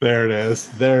 There it is.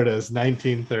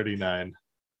 1939.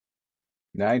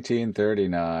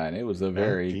 1939. It was a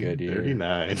very good year.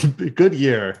 1939. Good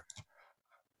year.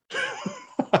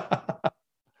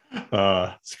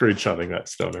 Screenshotting that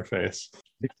stoner face.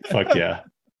 Fuck yeah.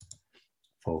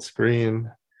 Full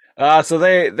screen. So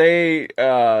they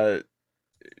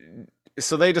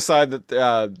decide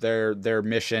that their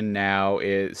mission now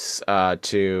is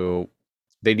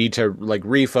they need to like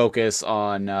refocus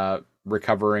on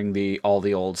recovering all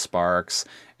the old sparks,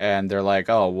 and they're like,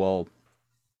 "Oh well,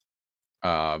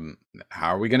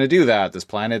 how are we gonna do that? This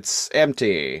planet's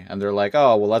empty." And they're like,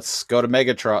 "Oh well, let's go to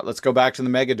Megatron. Let's go back to the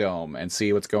Megadome and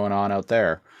see what's going on out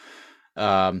there."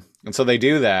 And so they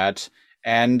do that,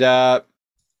 and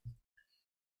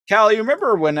Cal, you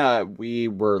remember when we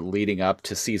were leading up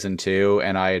to season 2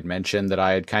 and I had mentioned that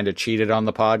I had kind of cheated on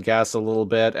the podcast a little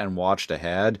bit and watched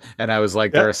ahead, and I was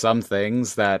like, There are some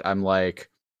things that I'm like,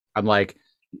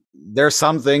 there's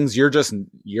some things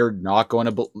you're not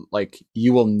going to like,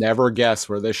 you will never guess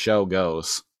where this show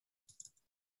goes.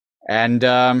 And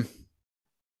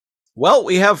well,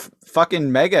 we have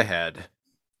fucking Megahead.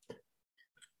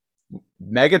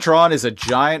 Megatron is a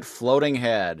giant floating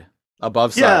head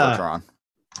above Yeah. Cybertron.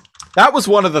 That was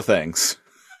one of the things.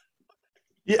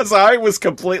 Yes, I was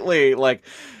completely like,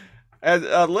 and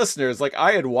listeners, like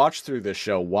I had watched through this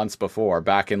show once before,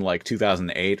 back in like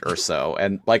 2008 or so,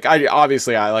 and like I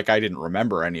didn't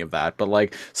remember any of that, but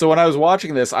like so when I was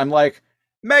watching this, I'm like,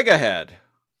 Megahead,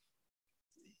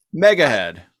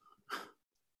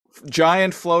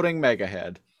 giant floating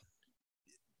Megahead.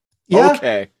 Yeah.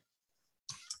 Okay.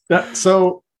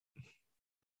 So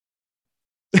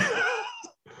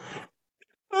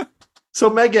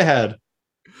Megahead.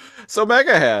 So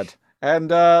Megahead,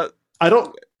 and I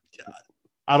don't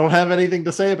have anything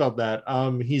to say about that.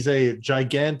 He's a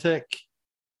gigantic.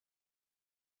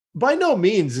 By no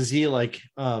means is he like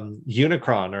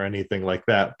Unicron or anything like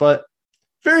that, but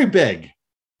very big.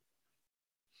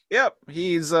 yep,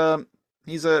 he's a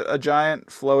giant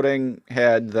floating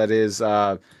head that is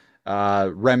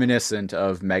reminiscent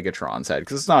of Megatron's head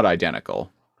because it's not identical,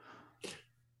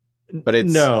 but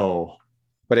it's no,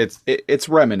 but it's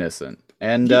reminiscent,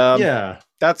 and yeah,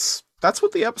 that's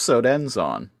what the episode ends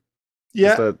on.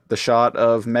 yeah. Is the shot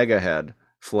of Megahead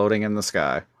floating in the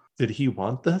sky. Did he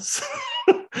want this?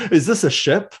 Is this a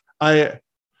ship? I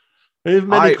have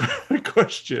many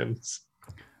questions.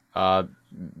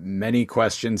 Many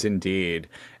questions indeed.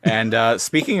 And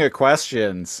speaking of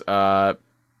questions,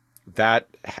 that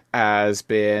has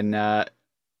been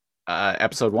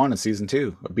episode 1 of season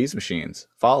 2 of Beast Machines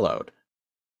followed.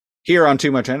 Here on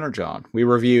Too Much Energon, we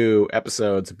review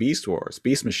episodes of Beast Wars,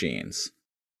 Beast Machines,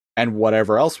 and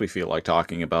whatever else we feel like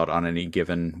talking about on any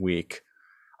given week.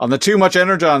 On the Too Much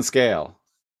Energon scale,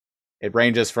 it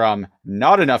ranges from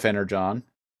not enough Energon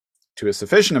to a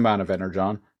sufficient amount of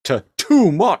Energon to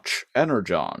too much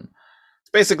Energon. It's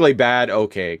basically bad,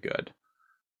 okay, good.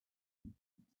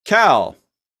 Cal,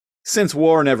 since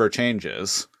war never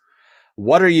changes,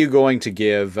 what are you going to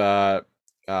give the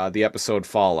episode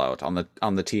Fallout on the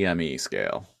TME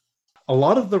scale? A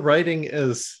lot of the writing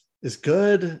is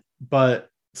good, but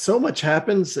so much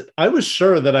happens. I was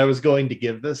sure that I was going to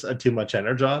give this a Too Much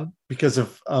Energon because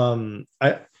of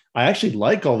I actually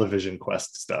like all the Vision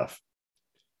Quest stuff.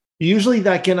 Usually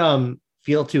that can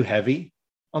feel too heavy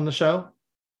on the show.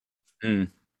 Mm.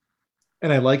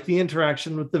 And I like the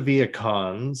interaction with the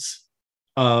Viacons.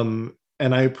 And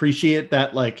I appreciate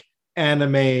that like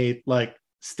anime like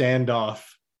standoff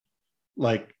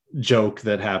like joke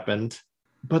that happened.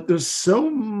 But there's so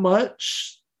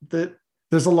much that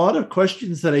there's a lot of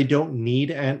questions that I don't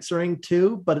need answering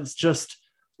to, but it's just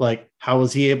like, how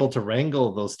was he able to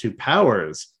wrangle those two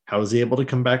powers? How was he able to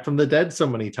come back from the dead so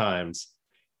many times?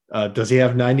 Does he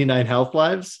have 99 health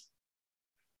lives?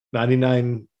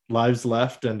 99 lives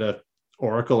left and a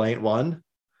Oracle ain't one?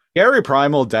 Gary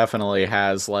Primal definitely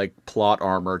has like plot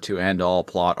armor to end all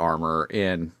plot armor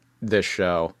in this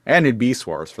show and in Beast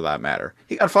Wars for that matter.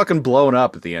 He got fucking blown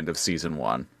up at the end of season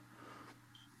 1.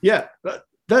 Yeah,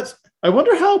 that's. I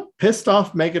wonder how pissed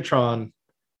off Megatron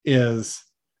is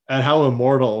at how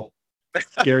immortal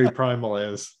Gary Primal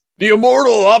is. The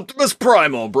immortal Optimus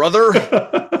Primal, brother.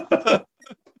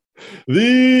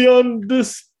 The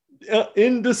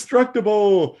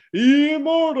indestructible,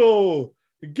 immortal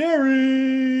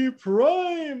Gary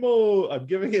Primal. I'm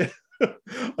giving it.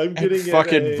 I'm getting it.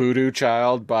 Fucking Voodoo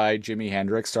Child by Jimi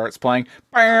Hendrix starts playing.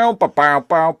 Bow, bow, bow,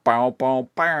 bow, bow, bow,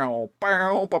 bow,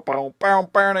 bow, bow, bow,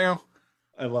 bow.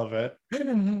 I love it.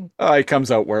 He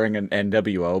comes out wearing an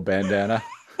NWO bandana.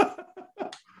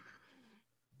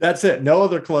 That's it. No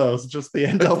other clothes, just the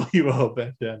NWO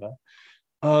bandana.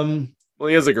 Well,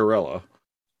 he is a gorilla.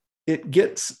 It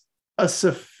gets a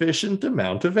sufficient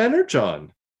amount of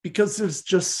Energon because there's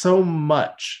just so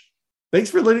much. Thanks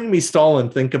for letting me stall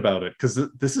and think about it, because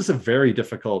this is a very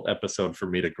difficult episode for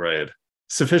me to grade.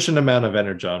 Sufficient amount of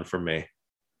Energon for me.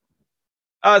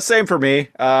 Same for me.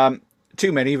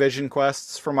 Too many Vision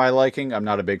Quests for my liking. I'm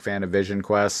not a big fan of Vision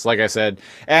Quests, like I said.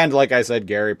 And like I said,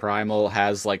 Gary Primal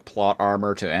has like plot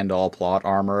armor to end all plot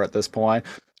armor at this point.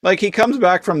 Like he comes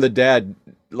back from the dead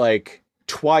like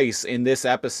twice in this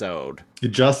episode.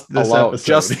 Just this alone.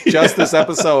 episode. Just this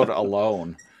episode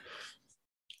alone.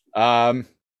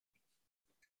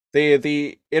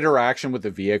 The interaction with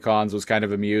the Viacons was kind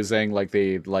of amusing. Like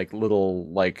the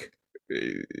little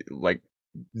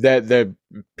the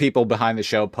people behind the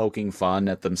show poking fun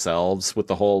at themselves with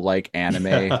the whole like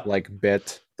anime like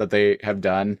bit that they have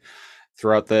done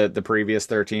throughout the previous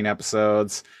 13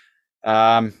 episodes.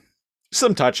 Some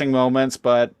touching moments,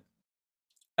 but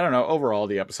I don't know. Overall,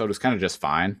 the episode was kind of just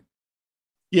fine.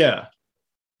 Yeah.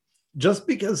 just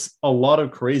because a lot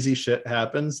of crazy shit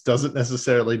happens doesn't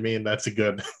necessarily mean that's a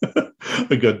good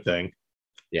a good thing.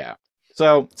 Yeah.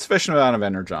 So sufficient amount of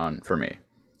Energon for me.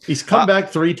 He's come back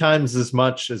 3 times as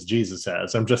much as Jesus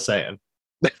has. I'm just saying.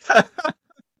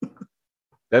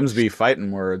 Them's be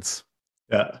fighting words.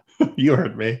 Yeah, you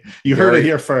heard me. You heard it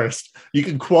here first. You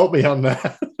can quote me on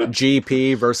that.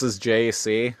 GP versus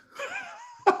JC.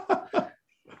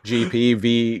 GP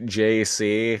v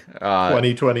JC.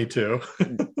 2022.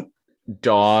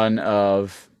 Dawn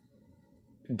of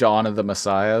the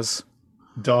Messiahs.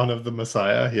 Dawn of the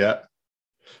Messiah. Yeah.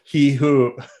 He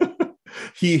who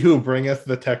bringeth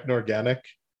the technorganic.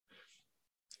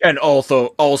 And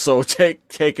also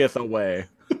taketh away.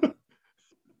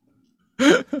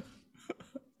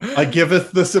 I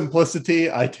giveth the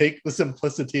simplicity, I take the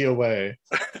simplicity away.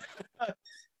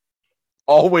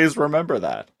 Always remember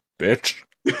that, bitch.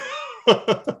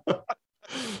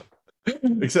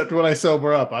 Except when I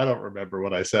sober up, I don't remember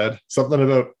what I said. Something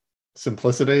about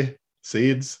simplicity,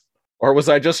 seeds. Or was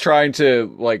I just trying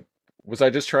to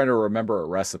remember a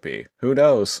recipe? Who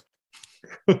knows?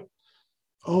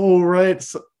 Oh, right.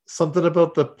 Something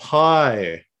about the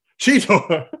pie.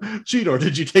 Cheetor,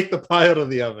 did you take the pie out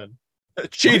of the oven?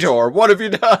 Cheetor, what have you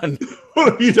done?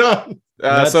 What have you done?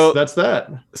 That's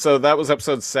that. So that was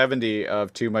episode 70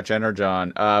 of Too Much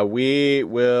Energon. We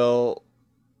will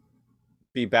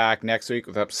be back next week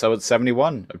with episode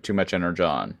 71 of Too Much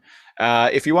Energon.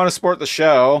 If you want to support the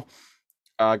show,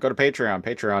 go to Patreon,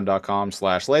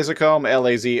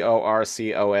 patreon.com/Lazorcomb,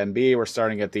 LAZORCOMB. We're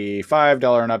starting at the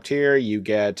 $5 and up tier. You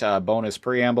get bonus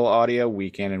preamble audio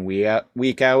week in and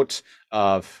week out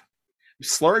of... I'm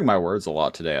slurring my words a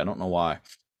lot today. I don't know why.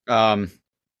 I'm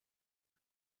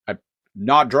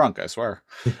not drunk, I swear.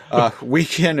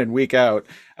 Week in and week out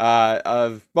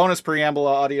of bonus preamble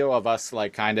audio of us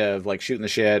kind of shooting the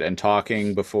shit and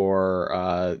talking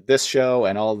before this show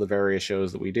and all the various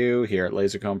shows that we do here at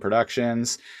Lazorcomb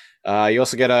Productions. You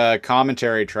also get a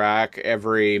commentary track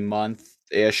every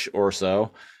month-ish or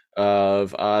so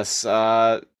of us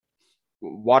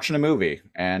watching a movie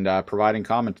and providing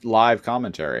live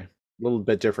commentary. A little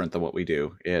bit different than what we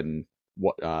do on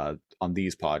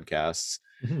these podcasts.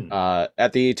 Mm-hmm.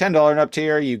 At the $10 and up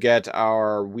tier, you get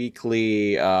our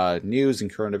weekly news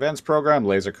and current events program,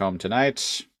 Lazorcomb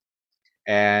Tonight.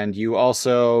 And you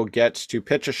also get to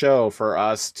pitch a show for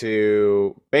us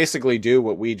to basically do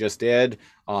what we just did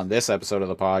on this episode of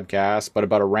the podcast, but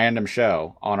about a random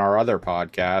show on our other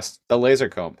podcast, the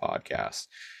Lazorcomb Podcast.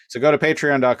 So go to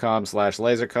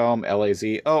patreon.com/Lazorcomb,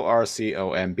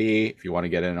 LAZORCOMB, if you want to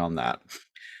get in on that.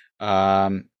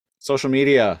 Social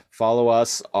media, follow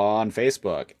us on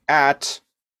Facebook at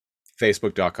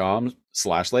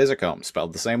facebook.com/Lazorcomb,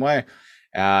 spelled the same way.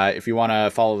 If you want to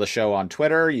follow the show on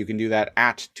Twitter, you can do that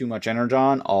at Too Much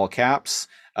Energon, all caps.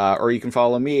 Or you can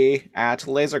follow me at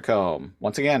Lazorcomb.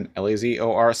 Once again,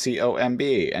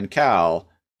 LAZORCOMB. And Cal,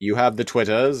 you have the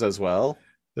Twitters as well.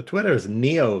 The Twitter is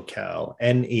NeoCal,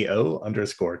 NEO_KAL.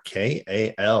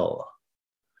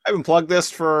 I haven't plugged this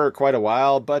for quite a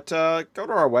while, but go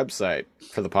to our website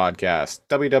for the podcast,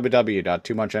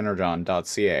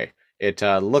 www.toomuchenergon.ca. It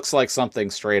looks like something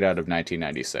straight out of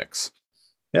 1996.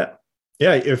 Yeah.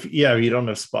 If you don't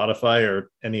have Spotify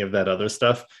or any of that other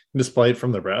stuff, you can just play it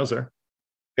from the browser.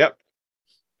 Yep.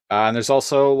 And there's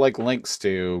also links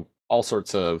to all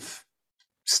sorts of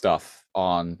stuff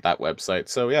on that website.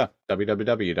 So yeah,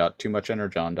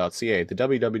 www.toomuchenergon.ca. The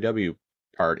www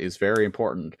part is very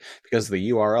important because the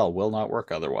URL will not work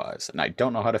otherwise, and I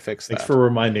don't know how to fix that. Thanks for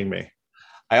reminding me.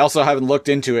 I also haven't looked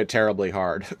into it terribly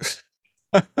hard.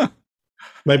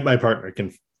 my partner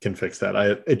can fix that.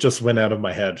 It just went out of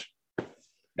my head.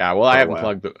 Yeah, well, I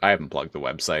haven't plugged the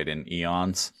website in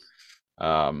eons.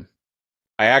 I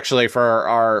actually, for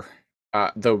our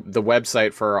the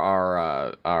website for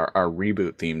our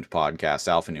reboot themed podcast,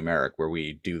 Alphanumeric, where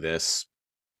we do this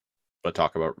but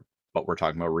talk about what we're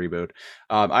talking about, reboot.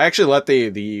 I actually let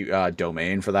the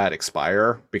domain for that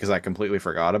expire because I completely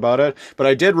forgot about it, but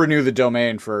I did renew the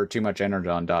domain for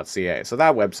toomuchenergon.ca, so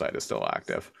that website is still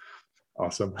active.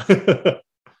 Awesome.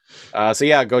 So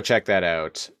yeah, go check that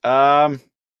out.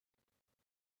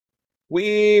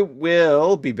 We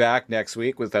will be back next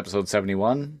week with episode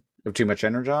 71 of Too Much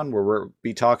Energon, where we'll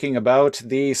be talking about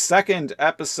the second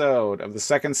episode of the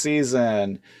second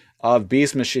season of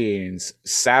Beast Machines,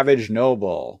 Savage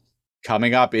Noble.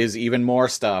 Coming up is even more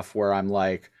stuff where I'm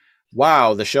like,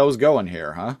 wow, the show's going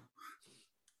here, huh?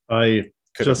 I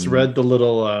just read the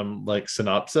little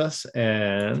synopsis,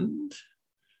 and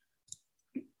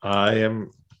I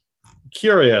am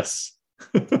curious.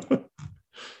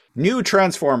 New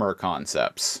Transformer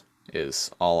concepts is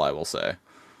all I will say.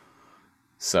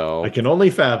 So I can only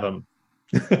fathom.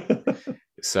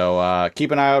 So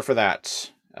keep an eye out for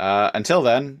that. Until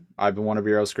then, I've been one of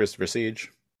your hosts, Christopher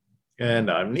Siege. And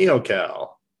I'm NeoCal.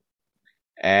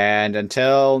 And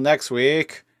until next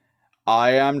week,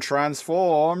 I am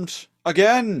transformed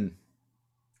again.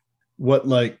 What,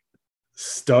 like,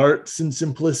 starts in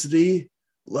simplicity,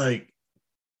 like,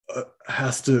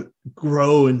 has to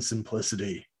grow in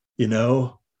simplicity, you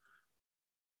know?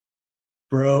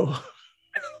 Bro.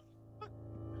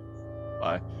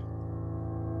 Bye.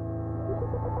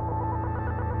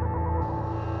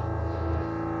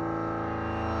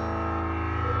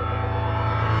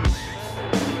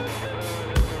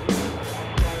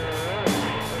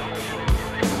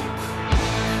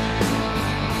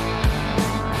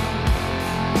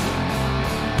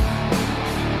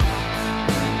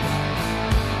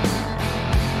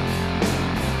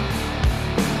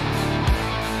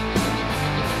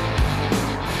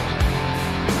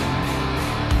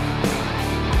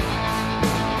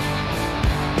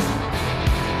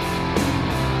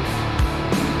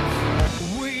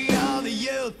 We are the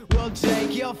youth, we'll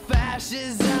take your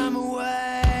fascism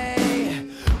away.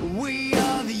 We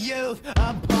are the youth,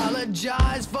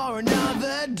 apologize for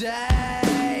another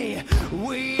day.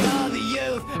 We are the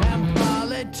youth, and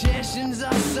politicians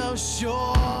are so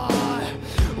sure.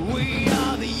 We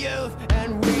are the youth,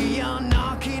 and we are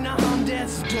knocking on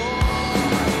death's door.